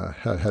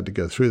had to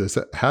go through this.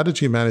 How did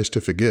you manage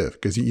to forgive?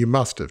 Because you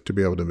must have to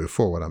be able to move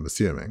forward, I'm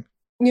assuming.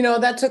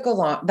 That took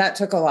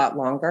a lot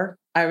longer,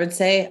 I would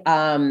say.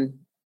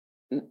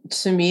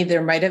 To me,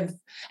 there might have,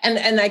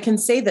 and I can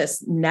say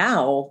this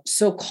now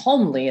so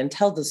calmly and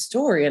tell the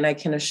story. And I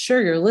can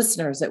assure your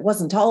listeners, it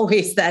wasn't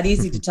always that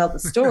easy to tell the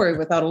story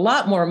without a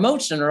lot more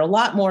emotion or a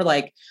lot more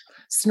like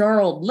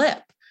snarled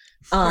lip.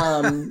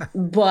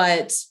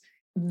 But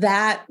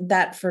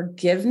that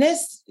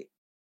forgiveness,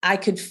 I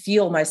could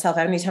feel myself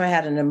anytime I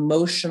had an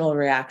emotional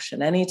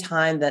reaction,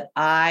 anytime that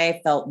I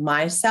felt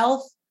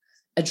myself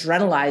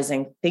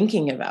adrenalizing,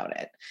 thinking about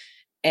it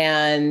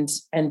and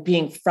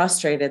being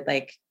frustrated,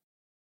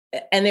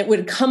 and it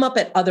would come up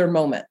at other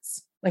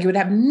moments. Like it would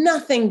have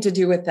nothing to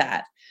do with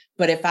that.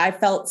 But if I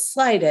felt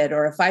slighted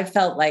or if I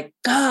felt like,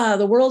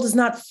 the world is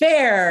not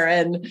fair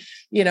and,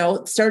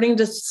 starting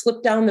to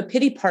slip down the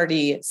pity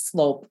party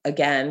slope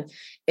again,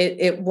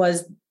 it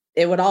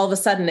would all of a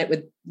sudden, it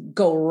would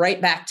go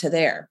right back to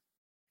there.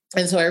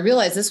 And so I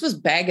realized this was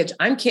baggage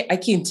I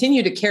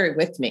continue to carry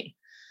with me.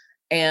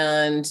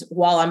 And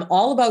while I'm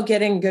all about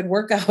getting good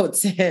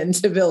workouts in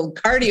to build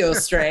cardio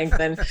strength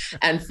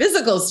and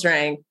physical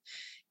strength,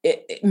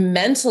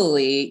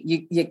 mentally,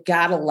 you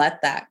got to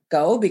let that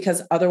go,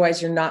 because otherwise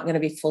you're not going to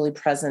be fully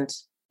present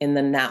in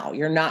the now.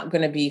 You're not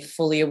going to be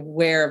fully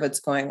aware of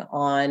what's going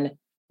on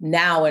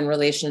now in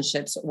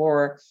relationships,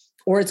 or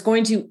it's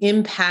going to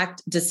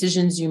impact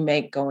decisions you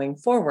make going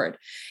forward.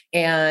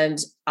 And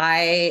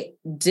I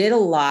did a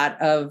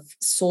lot of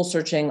soul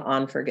searching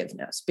on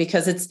forgiveness,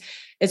 because it's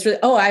really,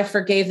 I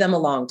forgave them a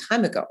long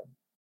time ago.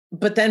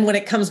 But then when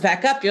it comes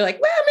back up, you're like,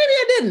 well, maybe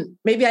I didn't.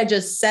 Maybe I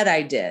just said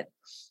I did.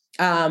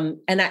 And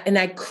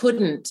I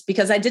couldn't,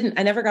 because I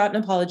never got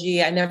an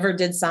apology. I never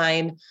did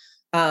sign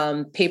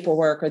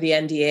paperwork or the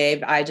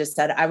NDA. I just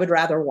said I would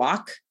rather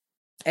walk,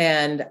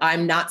 and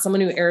I'm not someone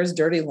who airs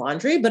dirty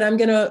laundry, but I'm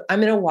going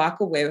to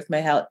walk away with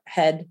my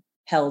head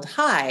held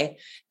high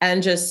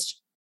and just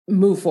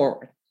move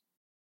forward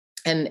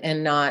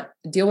and not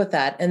deal with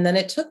that. And then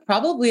it took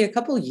probably a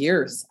couple of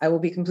years, I will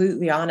be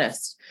completely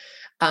honest,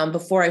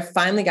 before I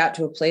finally got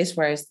to a place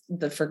where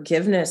the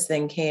forgiveness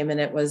thing came. And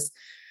it was,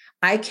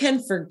 I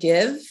can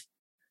forgive,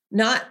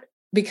 not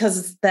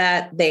because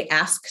that they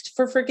asked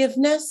for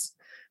forgiveness,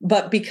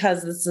 but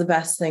because it's the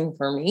best thing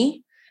for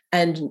me.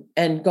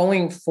 And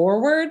going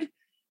forward,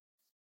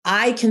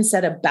 I can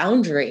set a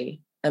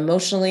boundary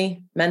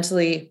emotionally,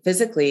 mentally,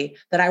 physically,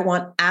 that I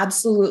want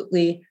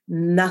absolutely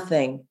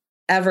nothing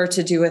ever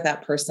to do with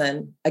that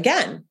person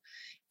again.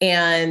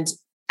 And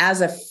as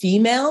a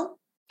female,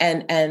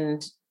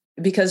 and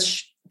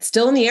because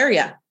still in the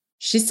area,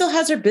 she still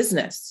has her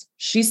business.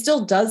 She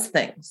still does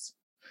things.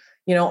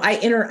 I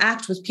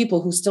interact with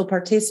people who still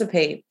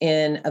participate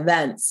in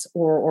events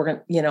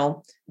or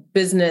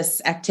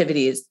business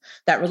activities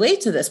that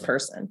relate to this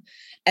person.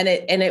 And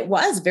it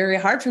was very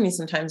hard for me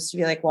sometimes to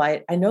be like, well,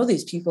 I know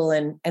these people,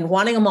 and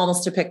wanting them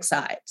almost to pick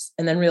sides,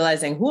 and then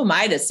realizing, who am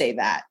I to say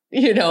that?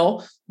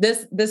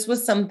 This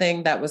was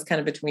something that was kind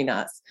of between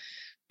us.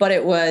 But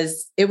it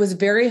was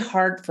very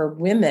hard for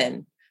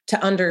women to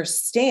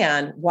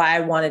understand why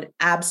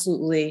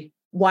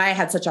I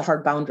had such a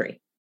hard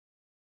boundary.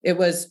 It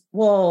was,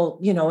 well,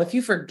 if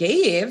you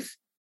forgave,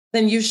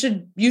 then you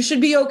should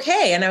be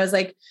okay. And I was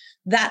like,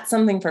 that's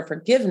something for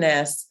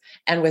forgiveness.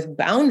 And with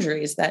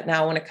boundaries, that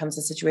now when it comes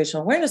to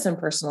situational awareness and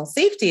personal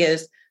safety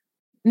is,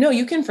 no,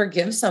 you can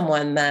forgive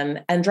someone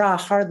then and draw a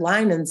hard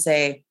line and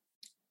say,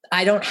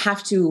 I don't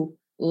have to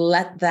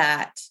let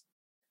that.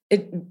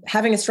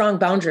 Having a strong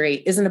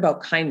boundary isn't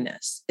about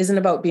kindness, isn't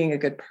about being a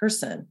good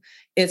person.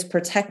 It's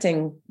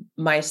protecting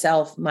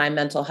myself, my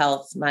mental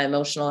health, my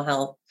emotional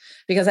health,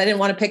 because I didn't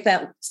want to pick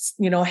that,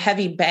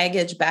 heavy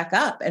baggage back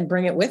up and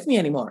bring it with me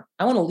anymore.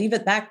 I want to leave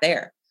it back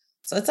there.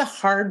 So it's a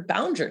hard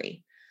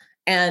boundary.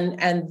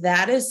 And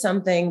that is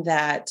something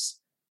that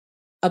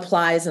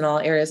applies in all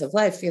areas of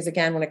life. Because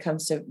again, when it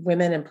comes to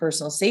women and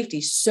personal safety,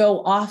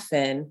 so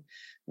often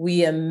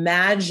we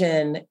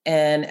imagine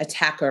an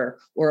attacker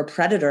or a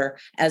predator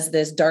as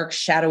this dark,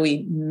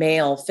 shadowy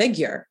male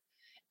figure.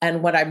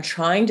 And what I'm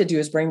trying to do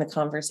is bring the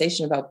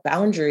conversation about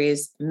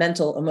boundaries,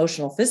 mental,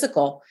 emotional,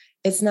 physical.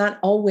 It's not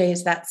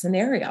always that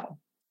scenario.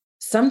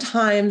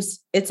 Sometimes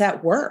it's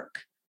at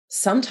work.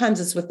 Sometimes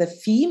it's with a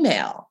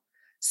female.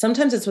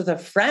 Sometimes it's with a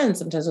friend,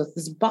 sometimes with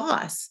his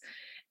boss.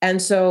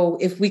 And so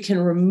if we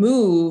can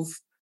remove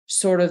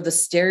sort of the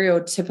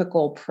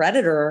stereotypical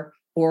predator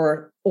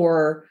or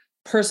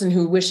person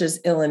who wishes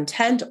ill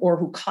intent or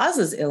who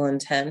causes ill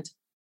intent,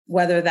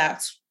 whether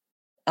that's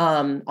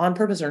on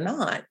purpose or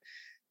not,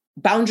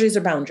 boundaries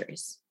are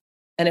boundaries.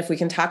 And if we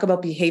can talk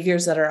about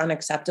behaviors that are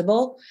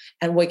unacceptable,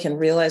 and we can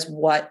realize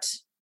what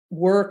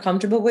we're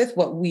comfortable with,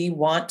 what we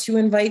want to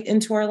invite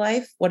into our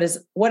life, what is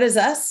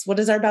us, what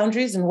is our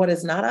boundaries, and what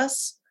is not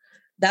us,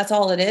 that's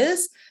all it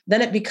is,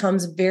 then it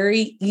becomes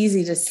very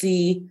easy to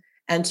see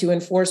and to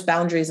enforce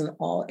boundaries in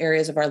all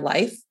areas of our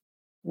life,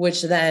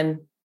 which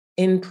then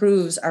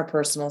improves our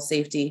personal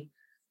safety,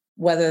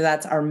 whether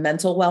that's our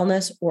mental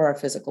wellness or our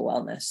physical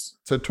wellness.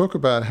 So talk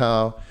about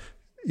how,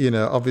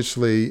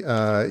 obviously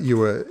you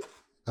were,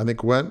 I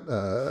think, went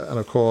on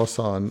a course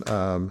on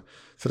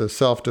sort of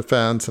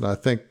self-defense. And I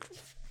think,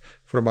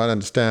 from what I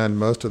understand,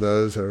 most of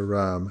those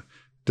are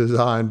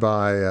designed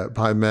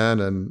by men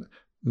and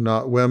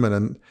not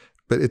women.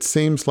 But it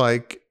seems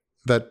like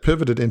that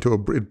pivoted into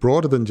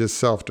broader than just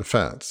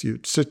self-defense.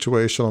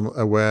 Situational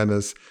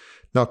awareness,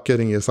 not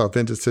getting yourself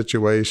into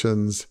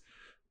situations.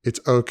 It's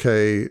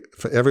okay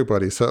for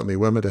everybody, certainly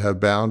women, to have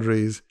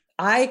boundaries.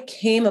 I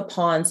came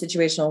upon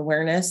situational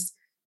awareness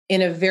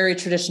in a very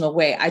traditional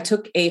way. I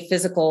took a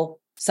physical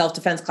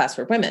self-defense class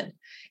for women,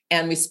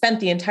 and we spent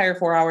the entire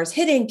 4 hours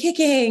hitting,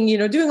 kicking,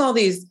 doing all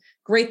these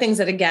great things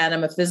that, again,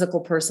 I'm a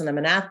physical person, I'm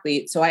an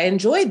athlete. So I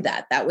enjoyed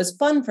that. That was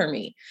fun for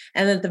me.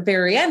 And at the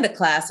very end of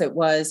class, it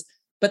was,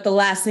 but the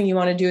last thing you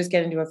want to do is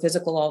get into a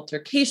physical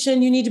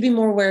altercation. You need to be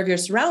more aware of your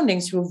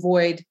surroundings to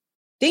avoid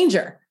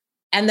danger.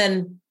 And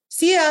then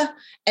see ya.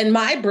 And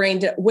my brain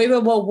did,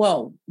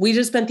 whoa. We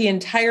just spent the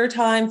entire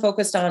time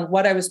focused on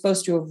what I was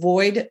supposed to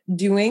avoid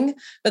doing.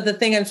 But the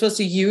thing I'm supposed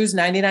to use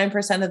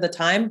 99% of the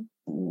time,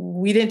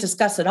 we didn't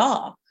discuss at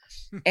all.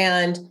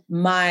 And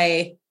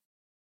my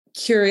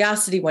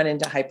curiosity went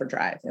into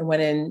hyperdrive and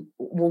went in,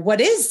 well,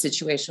 what is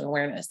situational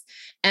awareness?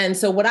 And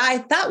so what I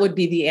thought would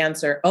be the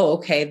answer, oh,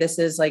 okay, this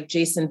is like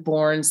Jason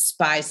Bourne's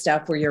spy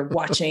stuff where you're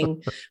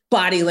watching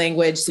body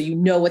language. So you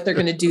know what they're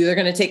going to do. They're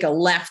going to take a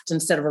left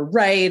instead of a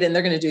right, and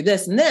they're going to do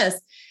this and this.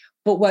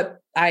 But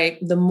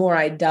the more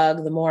I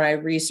dug, the more I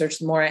researched,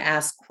 the more I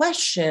asked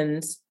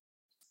questions,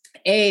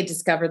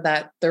 discovered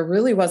that there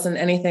really wasn't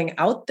anything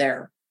out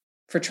there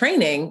for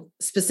training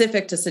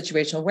specific to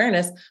situational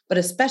awareness, but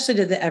especially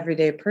to the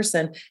everyday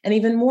person, and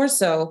even more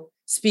so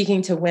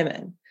speaking to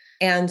women.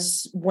 And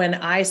when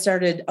I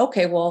started,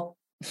 okay, well,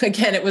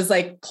 again, it was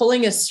like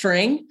pulling a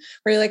string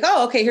where you're like,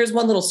 oh, okay, here's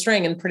one little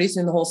string. And pretty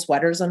soon the whole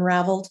sweater's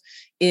unraveled.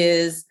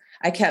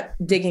 I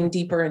kept digging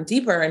deeper and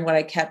deeper. And what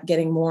I kept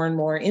getting more and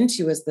more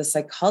into is the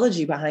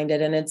psychology behind it.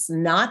 And it's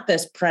not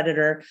this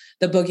predator,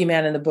 the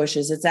boogeyman in the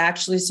bushes. It's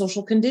actually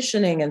social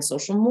conditioning and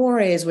social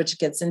mores, which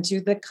gets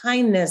into the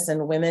kindness.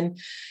 And women,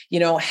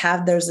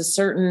 there's a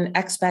certain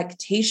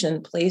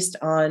expectation placed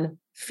on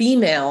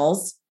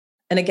females.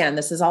 And again,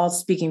 this is all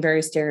speaking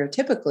very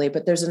stereotypically,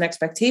 but there's an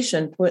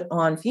expectation put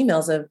on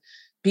females of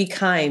be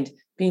kind,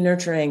 be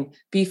nurturing,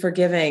 be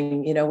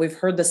forgiving. We've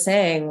heard the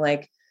saying,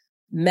 like,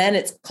 men,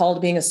 it's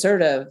called being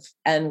assertive,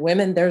 and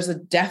women, there's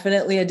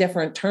definitely a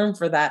different term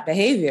for that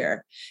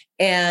behavior.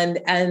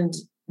 And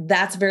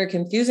that's very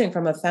confusing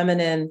from a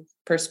feminine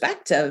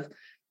perspective,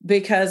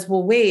 because,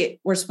 well,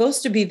 wait, we're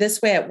supposed to be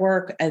this way at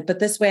work, but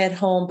this way at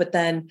home, but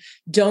then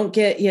don't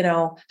get,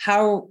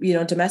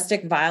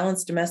 domestic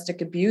violence,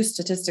 domestic abuse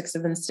statistics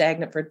have been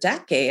stagnant for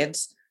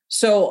decades.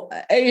 So,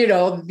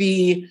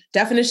 the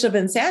definition of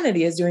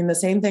insanity is doing the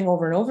same thing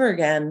over and over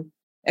again,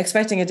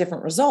 expecting a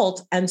different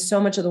result. And so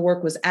much of the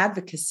work was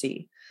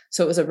advocacy.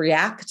 So it was a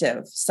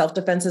reactive.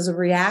 Self-defense is a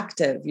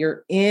reactive.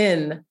 You're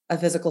in a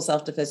physical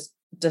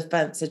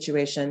self-defense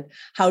situation.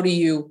 How do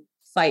you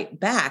fight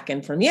back?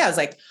 And for me, I was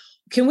like,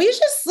 can we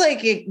just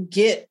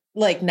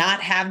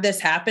not have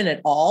this happen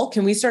at all?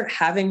 Can we start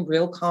having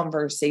real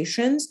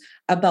conversations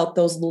about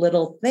those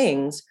little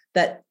things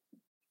that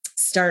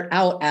start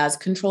out as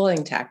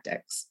controlling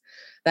tactics,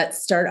 that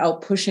start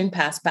out pushing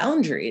past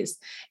boundaries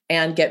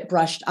and get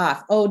brushed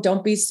off? Oh,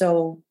 don't be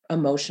so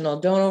emotional.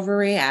 Don't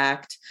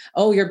overreact.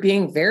 Oh, you're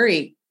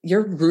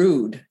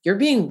rude. You're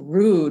being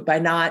rude by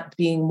not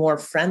being more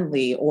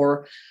friendly.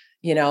 Or,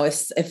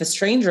 if a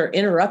stranger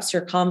interrupts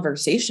your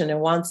conversation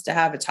and wants to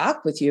have a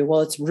talk with you, well,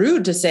 it's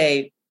rude to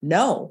say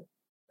no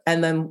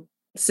and then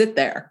sit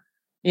there.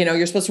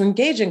 You're supposed to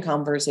engage in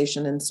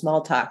conversation and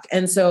small talk.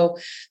 And so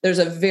there's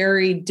a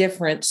very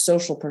different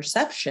social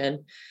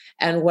perception.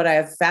 And what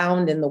I've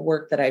found in the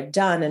work that I've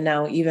done, and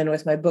now even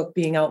with my book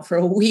being out for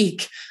a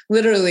week,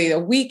 literally a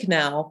week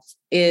now,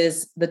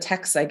 is the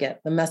texts I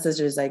get, the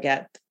messages I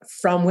get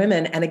from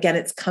women. And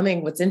again,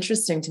 what's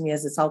interesting to me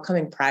is it's all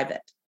coming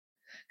private,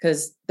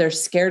 because they're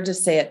scared to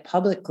say it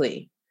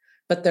publicly,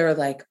 but they're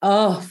like,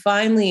 oh,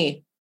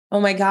 finally,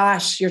 oh my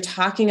gosh, you're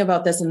talking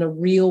about this in the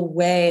real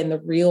way, in the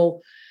real,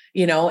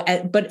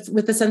 but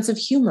with a sense of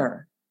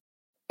humor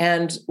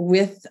and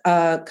with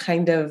a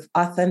kind of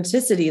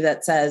authenticity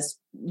that says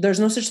there's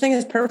no such thing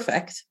as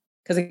perfect.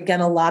 Because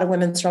again, a lot of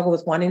women struggle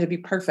with wanting to be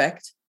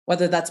perfect,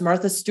 whether that's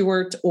Martha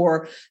Stewart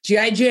or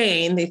G.I.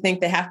 Jane. They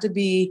think they have to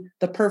be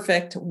the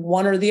perfect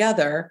one or the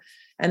other.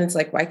 And it's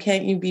like, why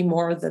can't you be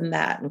more than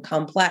that and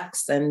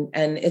complex? And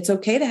it's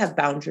okay to have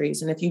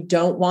boundaries. And if you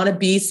don't want to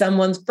be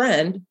someone's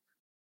friend,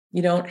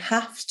 you don't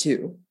have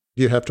to.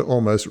 You have to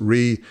almost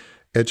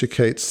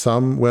re-educate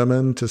some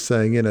women to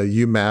saying,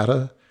 you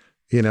matter,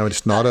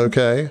 it's not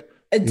okay.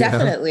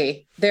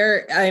 Definitely.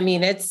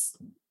 It's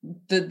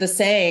the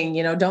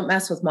saying, don't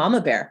mess with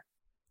mama bear.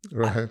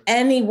 Right.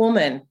 Any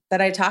woman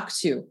that I talk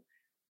to,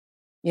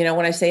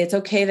 when I say it's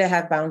okay to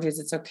have boundaries,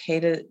 it's okay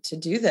to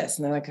do this.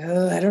 And they're like,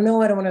 oh, I don't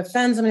know. I don't want to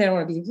offend somebody. I don't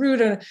want to be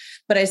rude.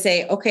 But I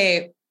say,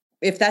 okay,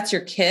 if that's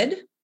your kid,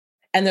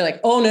 and they're like,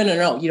 oh,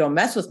 no, you don't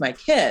mess with my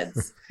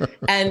kids.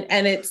 and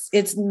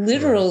it's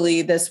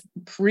literally this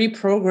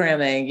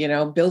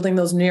pre-programming, building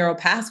those neural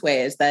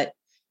pathways that,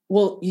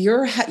 well,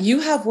 you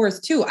have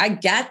worth too. I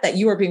get that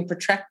you are being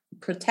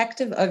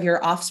protective of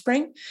your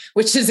offspring,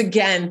 which is,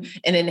 again,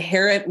 an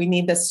inherent, we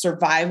need the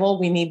survival.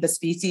 We need the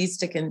species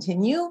to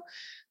continue,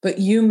 but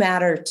you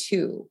matter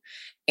too.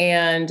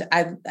 And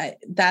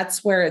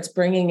that's where it's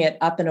bringing it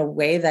up in a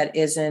way that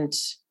isn't,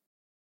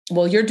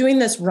 well, you're doing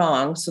this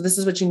wrong, so this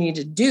is what you need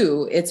to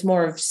do. It's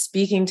more of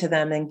speaking to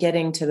them and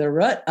getting to the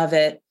root of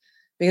it.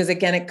 Because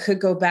again, it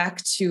could go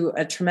back to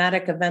a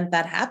traumatic event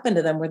that happened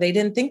to them where they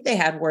didn't think they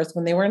had worth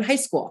when they were in high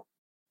school.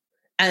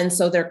 And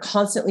so they're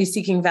constantly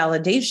seeking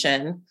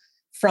validation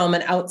from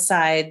an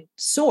outside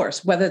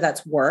source, whether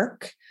that's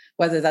work,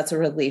 whether that's a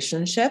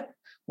relationship,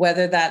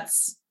 whether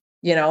that's,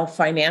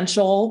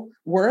 financial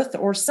worth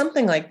or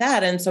something like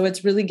that. And so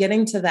it's really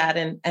getting to that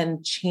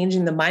and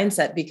changing the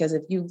mindset. Because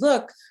if you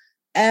look,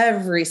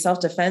 every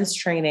self-defense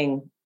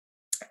training,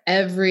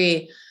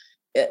 every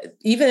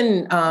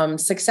even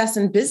success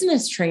in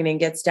business training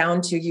gets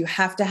down to you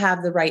have to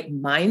have the right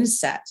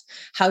mindset.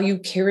 How you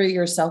carry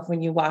yourself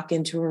when you walk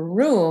into a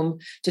room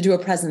to do a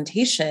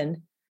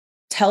presentation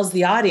tells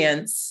the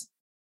audience,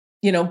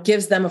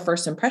 gives them a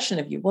first impression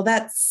of you. Well,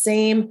 that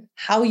same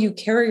how you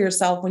carry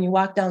yourself when you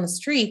walk down the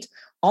street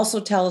also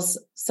tells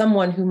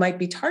someone who might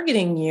be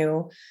targeting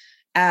you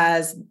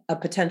as a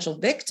potential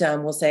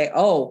victim, will say,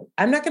 oh,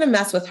 I'm not going to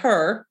mess with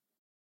her.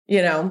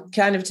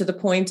 Kind of to the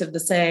point of the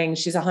saying,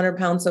 she's 100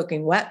 pounds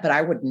soaking wet, but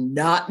I would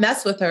not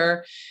mess with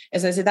her.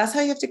 As I say, that's how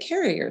you have to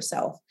carry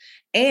yourself.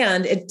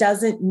 And it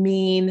doesn't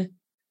mean,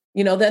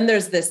 then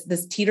there's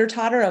this teeter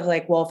totter of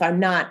like, well, if I'm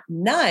not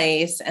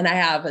nice and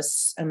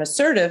I'm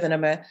assertive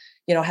and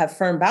have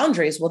firm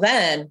boundaries, well,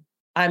 then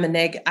I'm a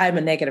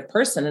negative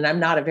person and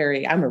I'm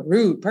a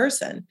rude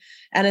person.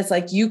 And it's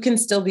like, you can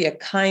still be a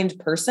kind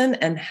person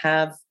and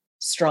have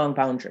strong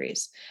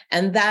boundaries.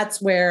 And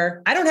that's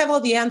where I don't have all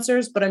the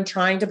answers, but I'm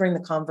trying to bring the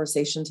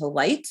conversation to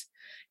light.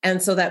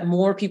 And so that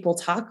more people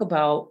talk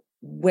about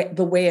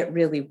the way it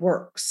really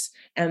works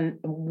and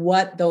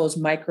what those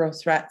micro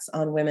threats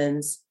on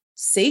women's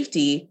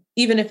safety,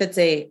 even if it's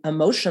a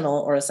emotional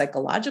or a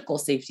psychological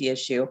safety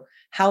issue,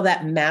 how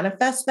that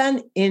manifests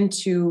then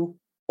into,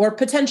 or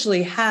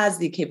potentially has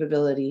the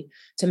capability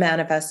to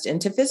manifest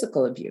into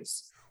physical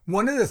abuse.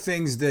 One of the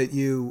things that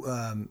you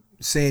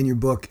say in your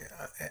book,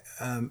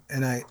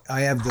 and I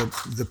have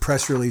the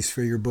press release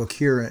for your book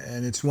here,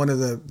 and it's one of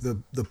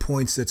the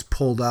points that's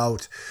pulled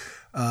out,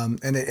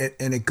 and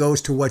it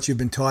goes to what you've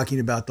been talking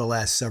about the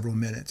last several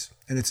minutes,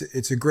 and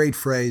it's a great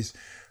phrase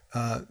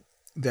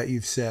that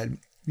you've said.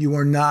 You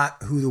are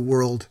not who the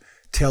world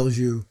tells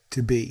you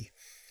to be.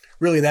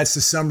 Really, that's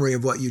the summary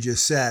of what you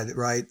just said,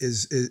 right?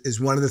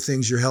 Is one of the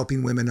things you're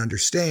helping women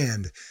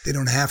understand. They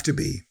don't have to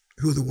be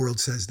who the world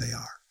says they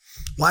are.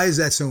 Why is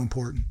that so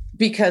important?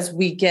 Because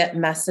we get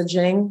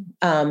messaging,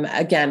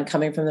 again,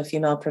 coming from the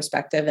female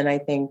perspective. And I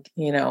think,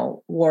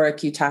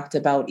 Warwick, you talked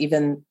about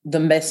even the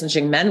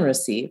messaging men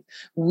receive.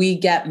 We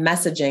get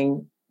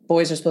messaging.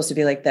 Boys are supposed to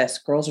be like this.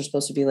 Girls are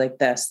supposed to be like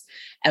this.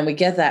 And we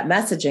get that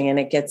messaging and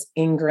it gets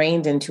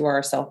ingrained into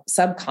our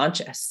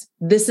subconscious.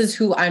 This is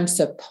who I'm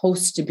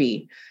supposed to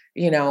be.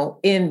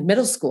 In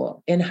middle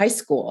school, in high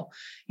school,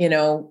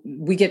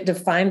 we get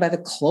defined by the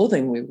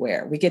clothing we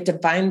wear. We get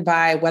defined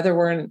by whether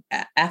we're in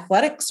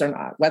athletics or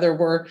not, whether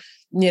we're,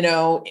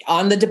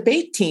 on the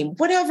debate team,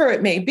 whatever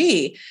it may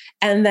be.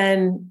 And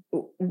then,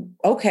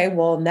 okay,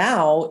 well,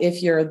 now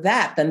if you're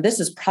that, then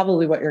this is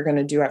probably what you're going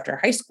to do after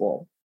high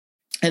school.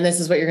 And this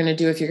is what you're going to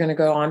do if you're going to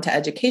go on to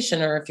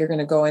education or if you're going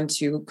to go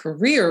into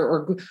career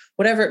or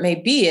whatever it may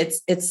be.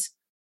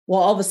 Well,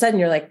 all of a sudden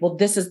you're like, well,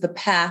 this is the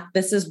path.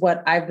 This is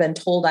what I've been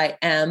told I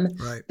am.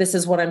 Right. This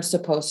is what I'm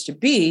supposed to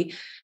be.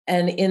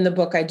 And in the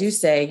book, I do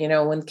say,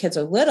 when kids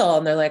are little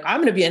and they're like, I'm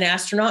going to be an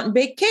astronaut and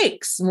bake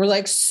cakes. And we're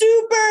like,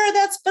 super,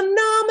 that's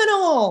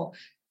phenomenal.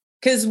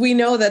 Because we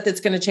know that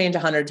it's going to change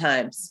 100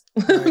 times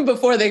right.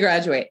 before they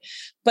graduate.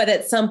 But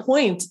at some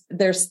point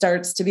there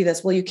starts to be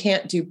this, well, you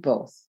can't do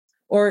both.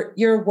 Or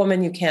you're a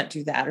woman, you can't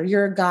do that. Or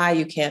you're a guy,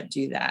 you can't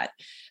do that.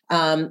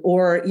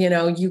 Or,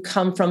 you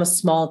come from a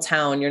small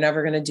town, you're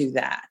never going to do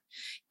that.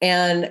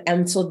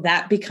 And so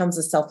that becomes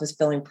a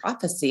self-fulfilling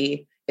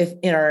prophecy if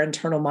in our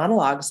internal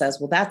monologue says,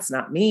 well, that's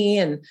not me.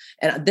 And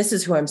this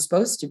is who I'm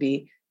supposed to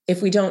be.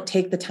 If we don't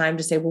take the time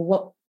to say,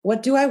 well,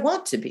 what do I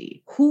want to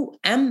be? Who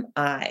am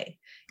I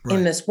right.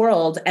 in this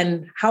world?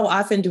 And how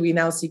often do we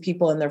now see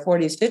people in their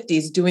 40s,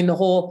 50s doing the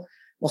whole,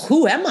 well,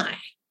 who am I?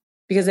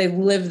 Because they've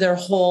lived their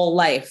whole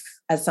life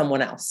as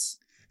someone else.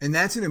 And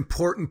that's an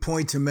important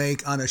point to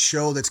make on a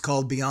show that's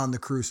called Beyond the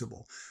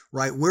Crucible,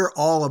 right? We're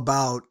all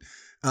about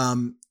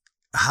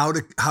how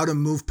to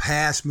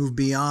move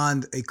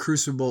beyond a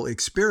crucible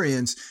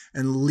experience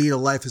and lead a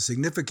life of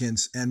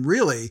significance. And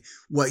really,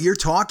 what you're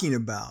talking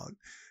about,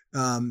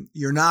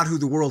 you're not who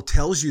the world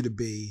tells you to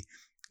be.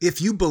 If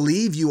you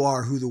believe you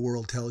are who the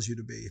world tells you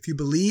to be, if you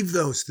believe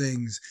those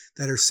things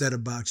that are said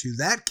about you,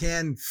 that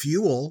can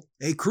fuel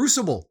a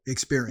crucible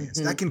experience.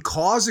 Mm-hmm. That can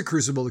cause a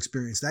crucible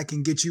experience. That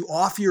can get you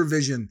off your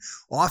vision,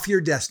 off your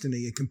destiny.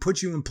 It can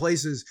put you in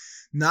places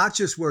not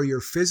just where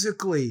you're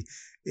physically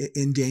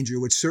in danger,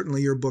 which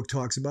certainly your book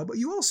talks about, but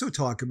you also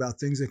talk about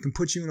things that can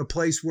put you in a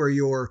place where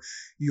your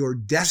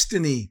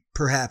destiny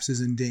perhaps is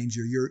in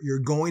danger. You're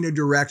going a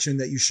direction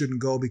that you shouldn't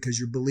go because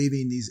you're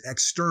believing these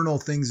external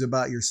things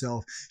about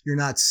yourself. You're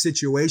not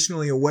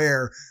situationally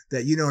aware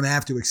that you don't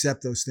have to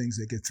accept those things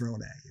that get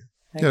thrown at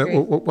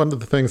you. One of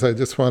the things I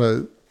just want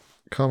to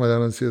comment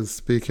on as you're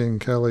speaking,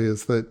 Kelly,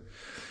 is that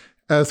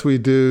as we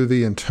do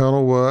the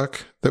internal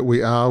work, that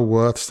we are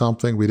worth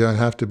something. We don't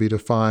have to be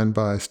defined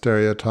by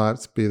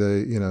stereotypes, be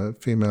they,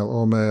 female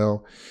or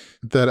male.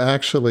 That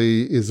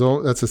actually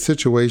that's a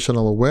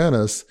situational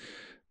awareness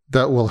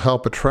that will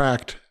help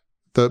attract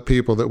the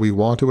people that we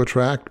want to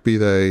attract, be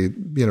they,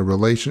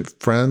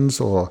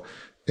 friends or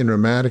in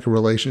romantic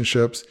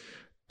relationships,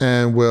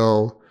 and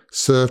will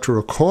serve to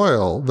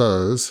recoil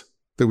those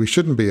that we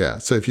shouldn't be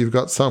at. So if you've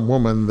got some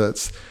woman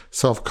that's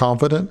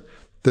self-confident,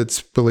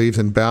 that believes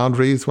in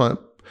boundaries,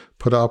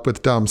 put up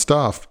with dumb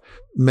stuff.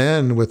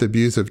 Men with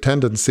abusive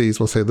tendencies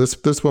will say,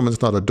 this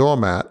woman's not a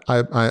doormat.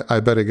 I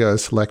better go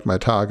select my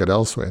target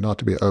elsewhere, not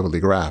to be overly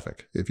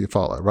graphic, if you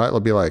follow, right? It'll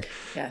be like,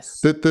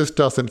 yes, this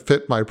doesn't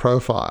fit my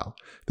profile.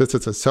 This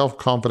is a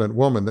self-confident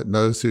woman that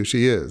knows who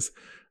she is.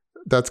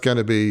 That's going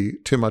to be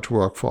too much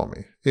work for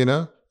me,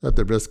 at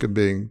the risk of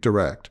being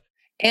direct.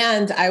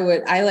 And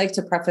I like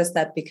to preface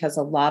that because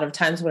a lot of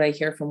times what I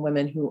hear from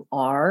women who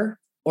are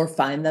or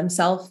find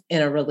themselves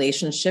in a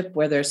relationship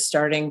where they're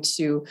starting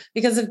to,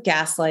 because of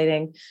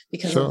gaslighting,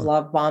 because of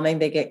love bombing,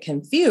 they get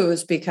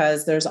confused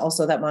because there's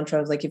also that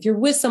mantra of like, if you're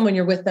with someone,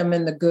 you're with them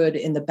in the good,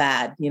 in the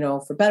bad,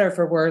 for better,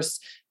 for worse,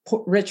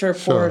 rich or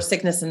poor,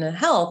 sickness and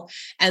health.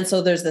 And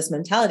so there's this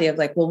mentality of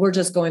like, well, we're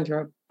just going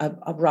through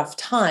a rough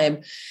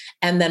time.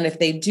 And then if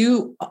they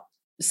do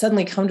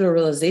suddenly come to a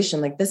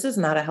realization, like this is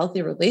not a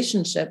healthy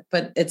relationship,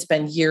 but it's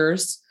been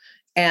years.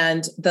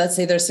 And let's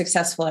say they're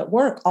successful at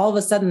work. All of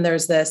a sudden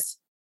there's this,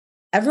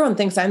 everyone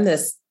thinks I'm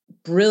this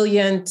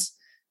brilliant,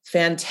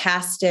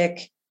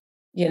 fantastic,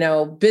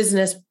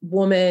 business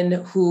woman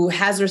who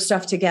has her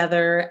stuff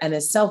together and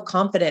is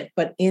self-confident,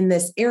 but in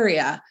this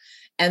area.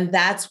 And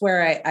that's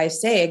where I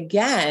say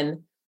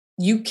again,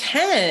 you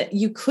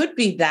could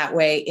be that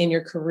way in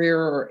your career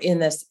or in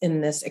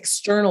this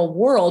external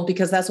world,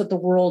 because that's what the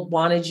world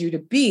wanted you to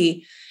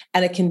be.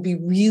 And it can be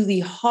really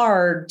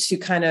hard to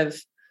kind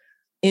of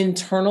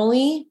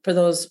internally for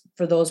those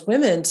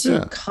women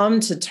to come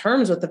to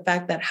terms with the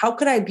fact that how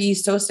could I be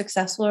so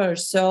successful or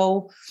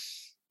so,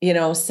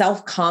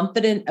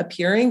 self-confident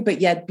appearing, but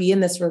yet be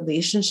in this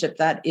relationship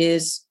that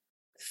is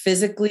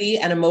physically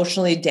and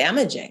emotionally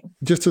damaging.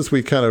 Just as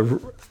we kind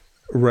of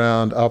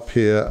round up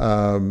here,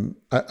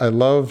 I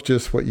love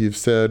just what you've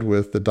said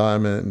with the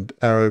Diamond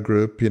Arrow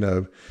Group,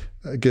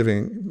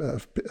 giving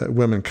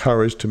women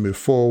courage to move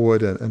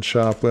forward and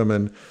sharp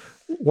women.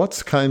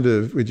 What's kind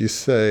of, would you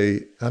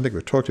say, I think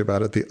we've talked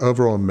about it, the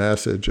overall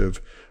message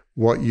of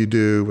what you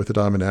do with the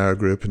Diamond Arrow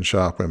Group and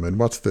Sharp Women?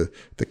 What's the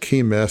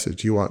key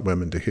message you want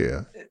women to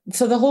hear?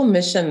 So the whole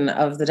mission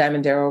of the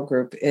Diamond Arrow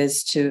Group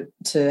is to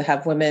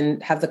have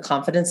women have the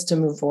confidence to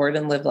move forward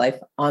and live life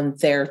on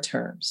their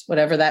terms,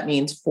 whatever that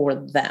means for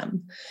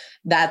them.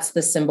 That's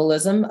the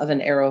symbolism of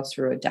an arrow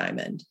through a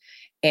diamond.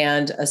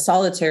 And a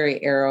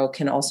solitary arrow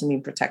can also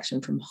mean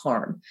protection from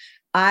harm.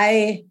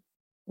 I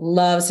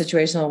love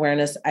situational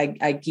awareness.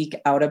 I geek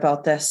out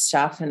about this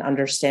stuff and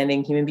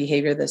understanding human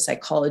behavior, the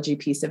psychology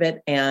piece of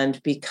it.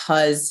 And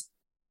because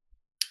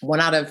 1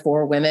 out of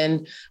 4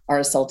 women are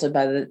assaulted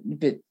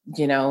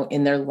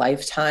in their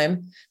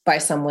lifetime by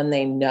someone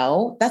they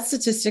know, that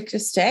statistic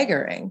is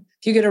staggering.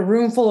 If you get a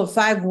room full of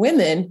 5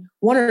 women,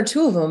 1 or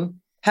 2 of them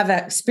have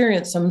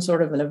experienced some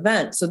sort of an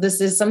event. So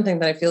this is something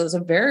that I feel is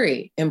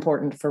very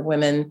important for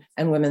women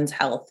and women's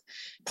health.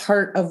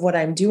 Part of what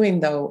I'm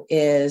doing, though,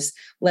 is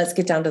let's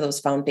get down to those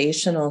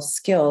foundational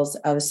skills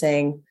of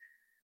saying,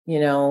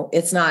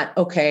 it's not,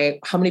 okay,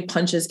 how many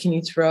punches can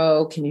you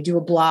throw? Can you do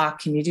a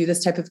block? Can you do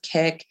this type of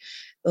kick?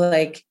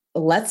 Like,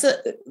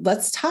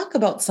 let's talk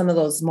about some of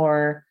those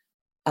more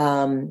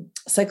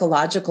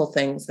psychological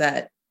things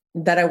that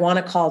I want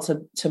to call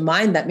to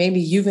mind that maybe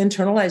you've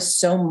internalized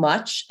so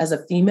much as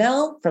a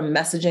female from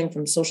messaging,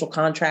 from social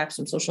contracts,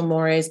 from social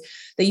mores,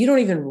 that you don't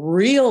even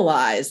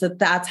realize that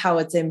that's how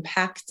it's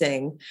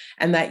impacting,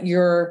 and that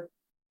you're,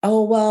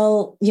 oh,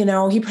 well,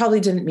 he probably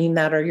didn't mean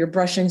that, or you're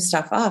brushing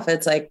stuff off.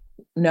 It's like,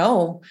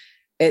 no,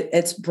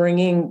 it's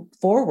bringing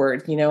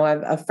forward.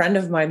 A friend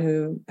of mine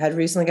who had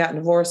recently gotten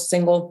divorced,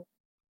 single,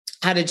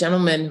 had a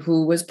gentleman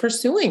who was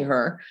pursuing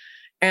her,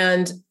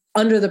 and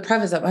under the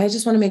preface of, I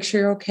just want to make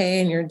sure you're okay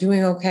and you're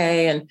doing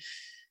okay. And,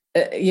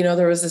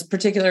 there was this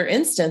particular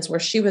instance where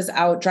she was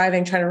out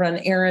driving, trying to run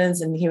errands.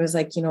 And he was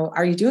like,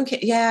 are you doing okay?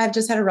 Yeah, I've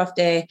just had a rough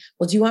day.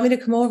 Well, do you want me to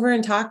come over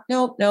and talk?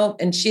 Nope.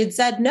 And she had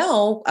said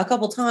no a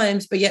couple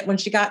times, but yet when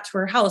she got to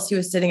her house, he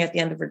was sitting at the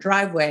end of her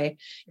driveway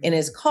in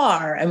his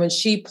car. And when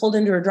she pulled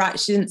into her drive,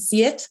 she didn't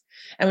see it.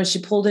 And when she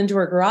pulled into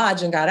her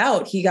garage and got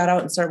out, he got out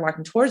and started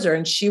walking towards her.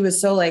 And she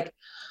was so like,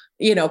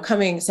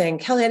 coming saying,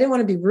 Kelly, I didn't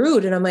want to be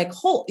rude. And I'm like,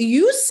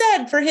 you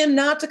said for him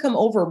not to come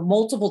over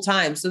multiple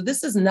times. So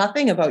this is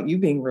nothing about you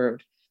being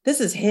rude.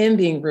 This is him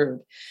being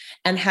rude.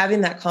 And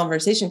having that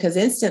conversation, because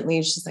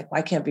instantly she's like, well,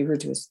 I can't be rude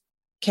to us.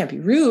 Can't be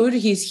rude.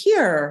 He's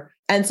here.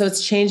 And so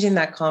it's changing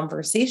that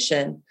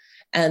conversation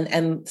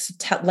and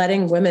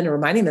letting women,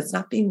 reminding them it's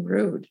not being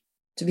rude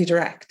to be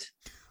direct.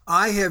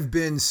 I have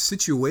been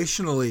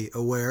situationally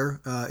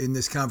aware in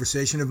this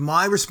conversation of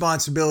my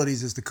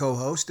responsibilities as the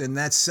co-host, and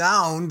that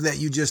sound that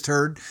you just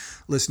heard,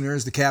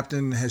 listeners, the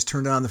captain has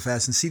turned on the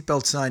fasten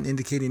seatbelt sign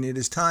indicating it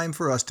is time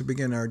for us to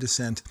begin our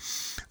descent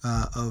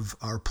of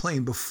our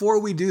plane. Before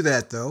we do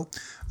that, though,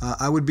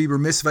 I would be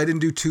remiss if I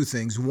didn't do 2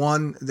 things.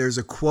 One, there's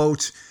a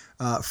quote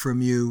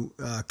from you,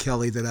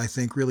 Kelly, that I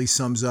think really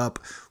sums up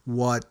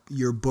what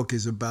your book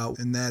is about,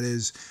 and that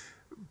is,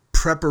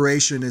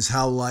 preparation is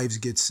how lives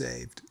get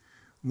saved.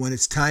 When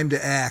it's time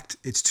to act,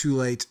 it's too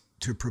late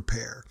to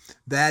prepare.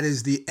 That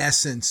is the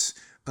essence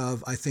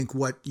of, I think,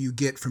 what you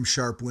get from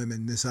Sharp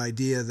Women, this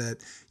idea that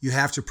you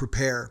have to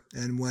prepare.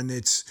 And when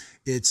it's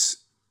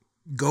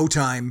go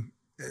time,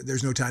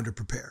 there's no time to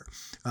prepare.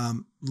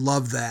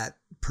 Love that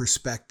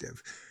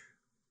perspective.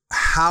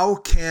 How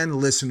can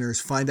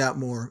listeners find out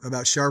more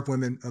about Sharp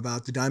Women,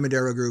 about the Diamond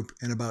Arrow Group,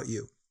 and about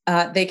you?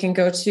 They can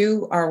go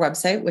to our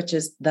website, which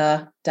is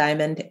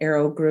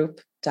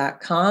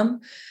thediamondarrowgroup.com.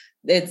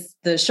 It's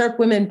the Sharp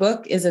Women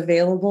book is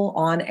available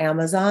on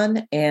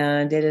Amazon,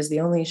 and it is the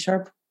only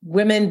Sharp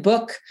Women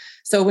book.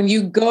 So when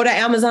you go to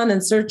Amazon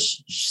and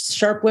search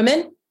Sharp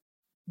Women,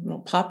 it'll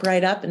pop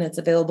right up, and it's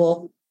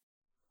available.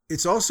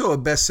 It's also a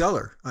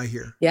bestseller, I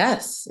hear.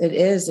 Yes, it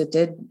is. It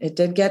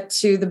did get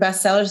to the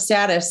bestseller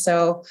status.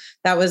 So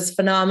that was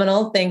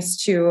phenomenal. Thanks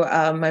to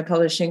my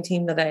publishing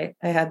team that I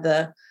had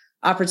the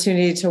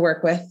opportunity to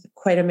work with.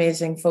 Quite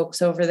amazing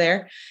folks over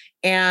there.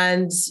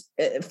 And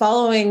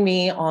following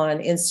me on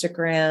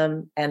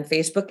Instagram and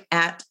Facebook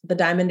at the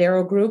Diamond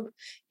Arrow Group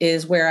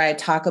is where I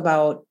talk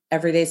about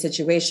everyday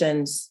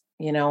situations.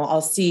 You know,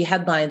 I'll see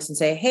headlines and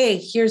say, hey,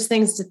 here's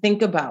things to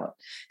think about.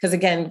 Because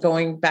again,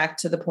 going back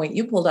to the point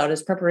you pulled out,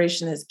 is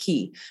preparation is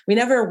key. We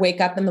never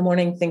wake up in the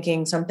morning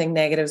thinking something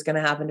negative is going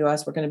to happen to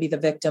us. We're going to be the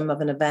victim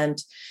of an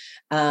event.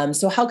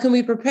 So how can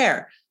we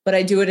prepare? But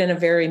I do it in a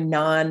very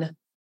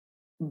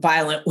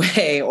non-violent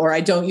way, or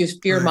I don't use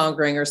fear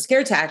mongering or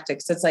scare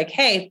tactics. It's like,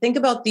 hey, think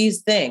about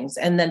these things.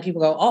 And then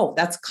people go, oh,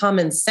 that's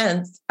common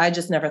sense. I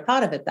just never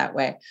thought of it that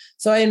way.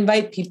 So I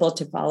invite people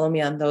to follow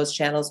me on those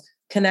channels.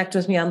 Connect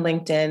with me on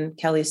LinkedIn,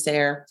 Kelly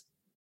Sayre.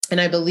 And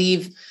I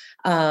believe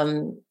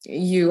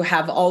you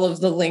have all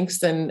of the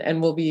links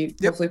and we'll be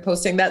hopefully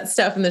posting that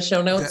stuff in the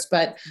show notes.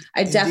 But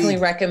I definitely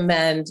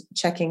recommend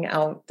checking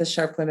out the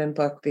Sharp Women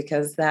book,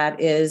 because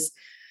that is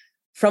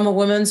from a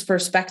woman's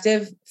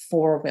perspective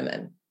for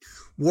women.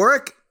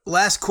 Warwick,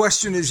 last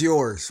question is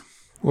yours.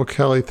 Well,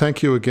 Kelly,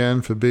 thank you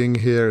again for being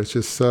here. It's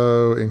just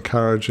so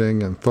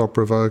encouraging and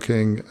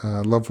thought-provoking.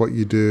 I love what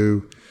you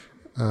do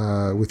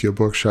with your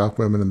book, Sharp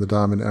Women and the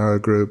Diamond Arrow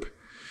Group.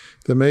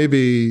 There may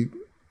be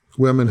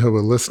women who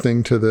are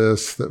listening to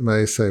this that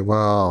may say,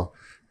 well,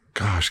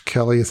 gosh,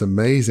 Kelly is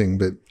amazing,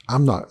 but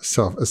I'm not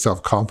as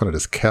self-confident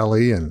as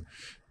Kelly, and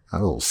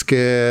I'm a little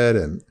scared,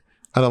 and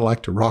I don't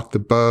like to rock the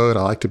boat.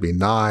 I like to be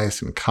nice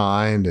and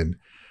kind, and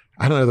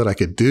I don't know that I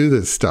could do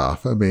this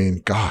stuff. I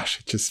mean, gosh,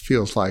 it just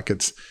feels like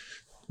it's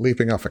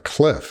leaping off a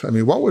cliff. I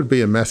mean, what would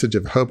be a message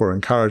of hope or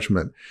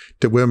encouragement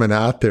to women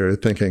out there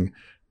thinking,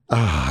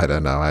 I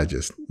don't know. I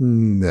just,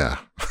 I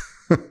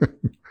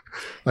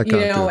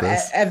can't do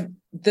this.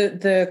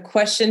 The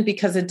question,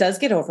 because it does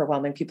get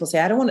overwhelming. People say,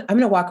 I'm going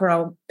to walk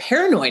around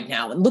paranoid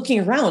now and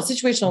looking around,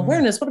 situational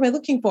awareness. What am I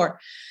looking for?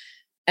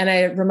 And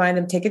I remind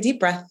them, take a deep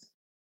breath,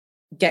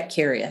 get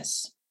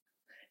curious,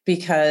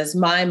 because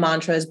my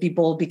mantra is be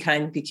bold, be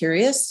kind, be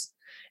curious.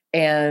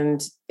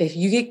 And if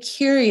you get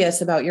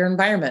curious about your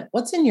environment,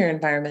 what's in your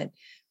environment,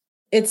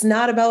 it's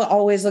not about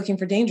always looking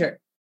for danger.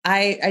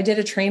 I did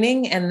a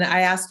training and I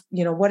asked,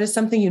 what is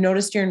something you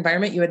noticed in your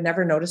environment you had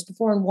never noticed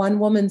before? And one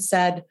woman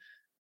said,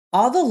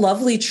 all the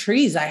lovely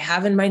trees I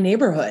have in my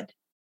neighborhood.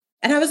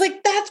 And I was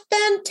like, that's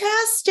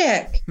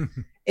fantastic.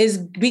 Is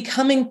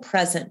becoming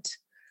present,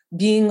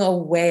 being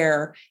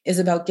aware is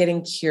about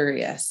getting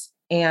curious.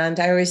 And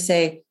I always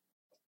say,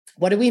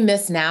 what do we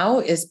miss now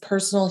is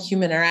personal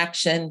human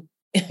interaction,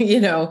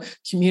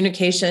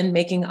 communication,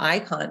 making eye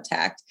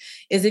contact.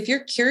 Is if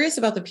you're curious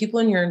about the people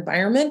in your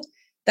environment,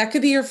 that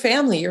could be your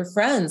family, your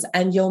friends,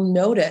 and you'll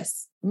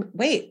notice,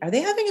 wait, are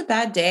they having a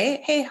bad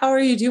day? Hey, how are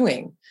you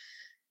doing?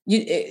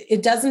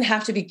 It doesn't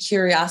have to be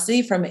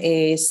curiosity from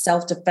a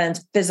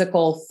self-defense,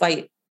 physical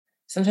fight.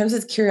 Sometimes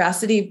it's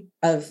curiosity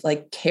of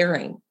like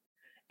caring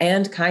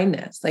and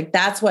kindness. Like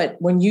that's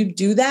when you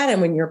do that and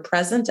when you're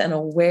present and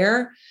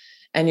aware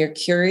and you're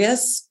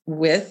curious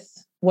with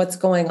what's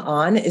going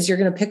on, is you're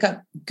going to pick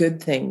up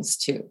good things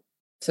too.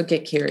 So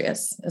get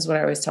curious is what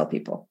I always tell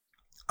people.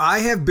 I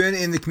have been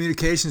in the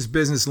communications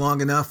business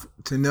long enough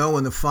to know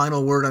when the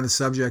final word on the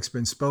subject's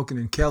been spoken.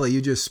 And Kelly,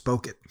 you just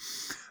spoke it.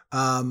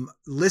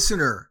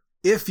 Listener,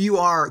 if you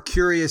are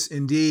curious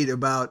indeed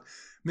about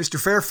Mr.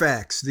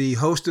 Fairfax, the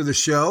host of the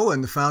show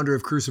and the founder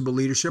of Crucible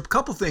Leadership, a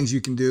couple things you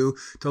can do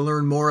to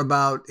learn more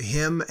about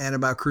him and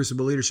about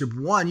Crucible Leadership.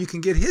 One, you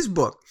can get his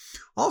book,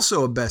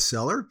 also a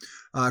bestseller,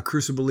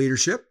 Crucible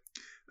Leadership,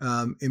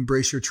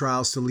 Embrace Your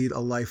Trials to Lead a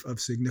Life of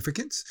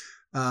Significance.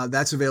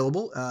 That's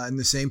available in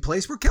the same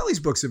place where Kelly's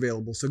book's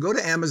available. So go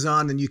to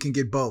Amazon and you can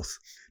get both.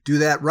 Do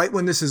that right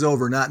when this is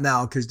over, not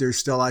now, because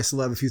I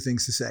still have a few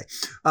things to say.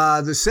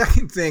 The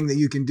second thing that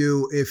you can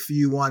do if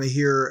you want to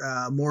hear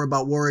more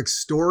about Warwick's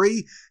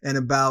story and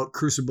about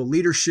Crucible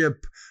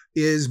Leadership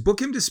is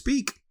book him to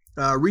speak.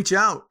 Reach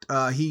out.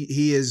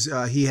 He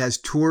has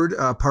toured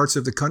parts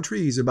of the country.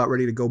 He's about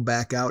ready to go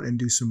back out and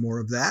do some more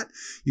of that.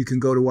 You can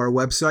go to our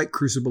website,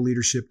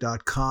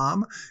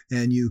 crucibleleadership.com,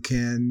 and you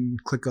can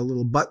click a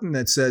little button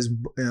that says,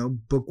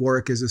 book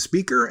Warwick as a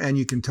speaker, and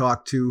you can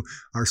talk to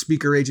our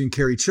speaker agent,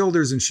 Carrie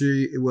Childers, and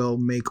she will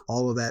make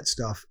all of that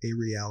stuff a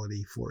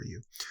reality for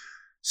you.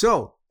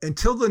 So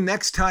Until the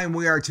next time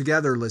we are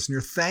together,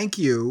 listener, thank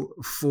you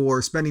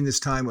for spending this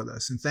time with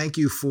us. And thank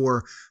you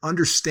for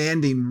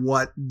understanding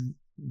what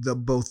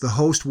both the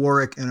host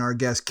Warwick and our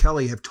guest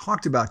Kelly have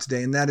talked about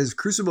today. And that is,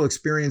 crucible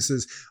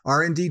experiences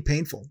are indeed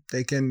painful.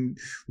 They can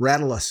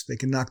rattle us. They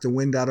can knock the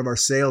wind out of our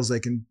sails. They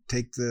can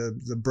take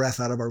the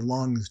breath out of our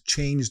lungs,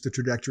 change the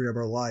trajectory of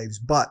our lives.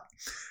 But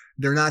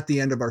they're not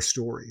the end of our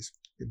stories.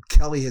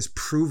 Kelly has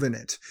proven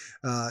it.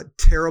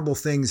 Terrible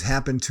things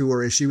happened to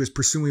her as she was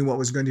pursuing what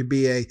was going to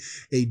be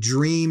a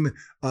dream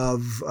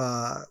of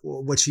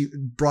what she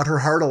brought her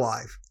heart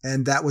alive.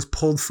 And that was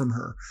pulled from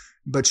her.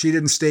 But she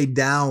didn't stay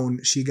down.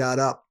 She got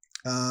up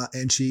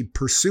and she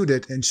pursued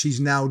it. And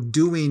she's now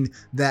doing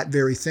that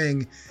very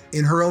thing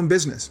in her own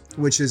business,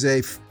 which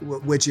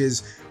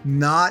is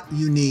not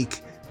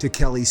unique to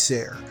Kelly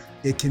Sayre.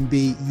 It can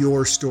be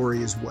your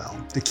story as well.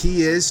 The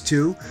key is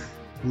to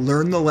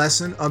learn the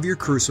lesson of your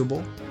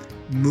crucible,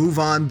 move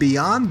on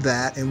beyond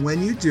that. And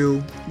when you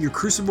do, your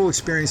crucible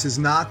experience is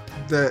not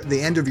the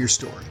end of your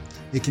story.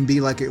 It can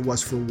be like it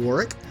was for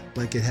Warwick,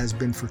 like it has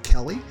been for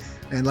Kelly,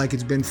 and like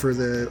it's been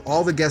for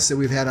all the guests that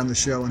we've had on the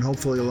show, and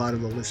hopefully a lot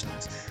of the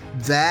listeners.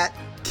 That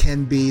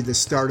can be the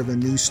start of a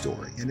new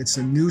story. And it's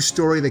a new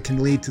story that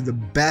can lead to the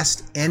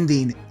best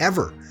ending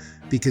ever,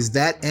 because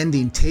that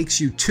ending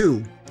takes you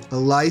to a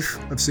life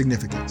of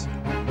significance.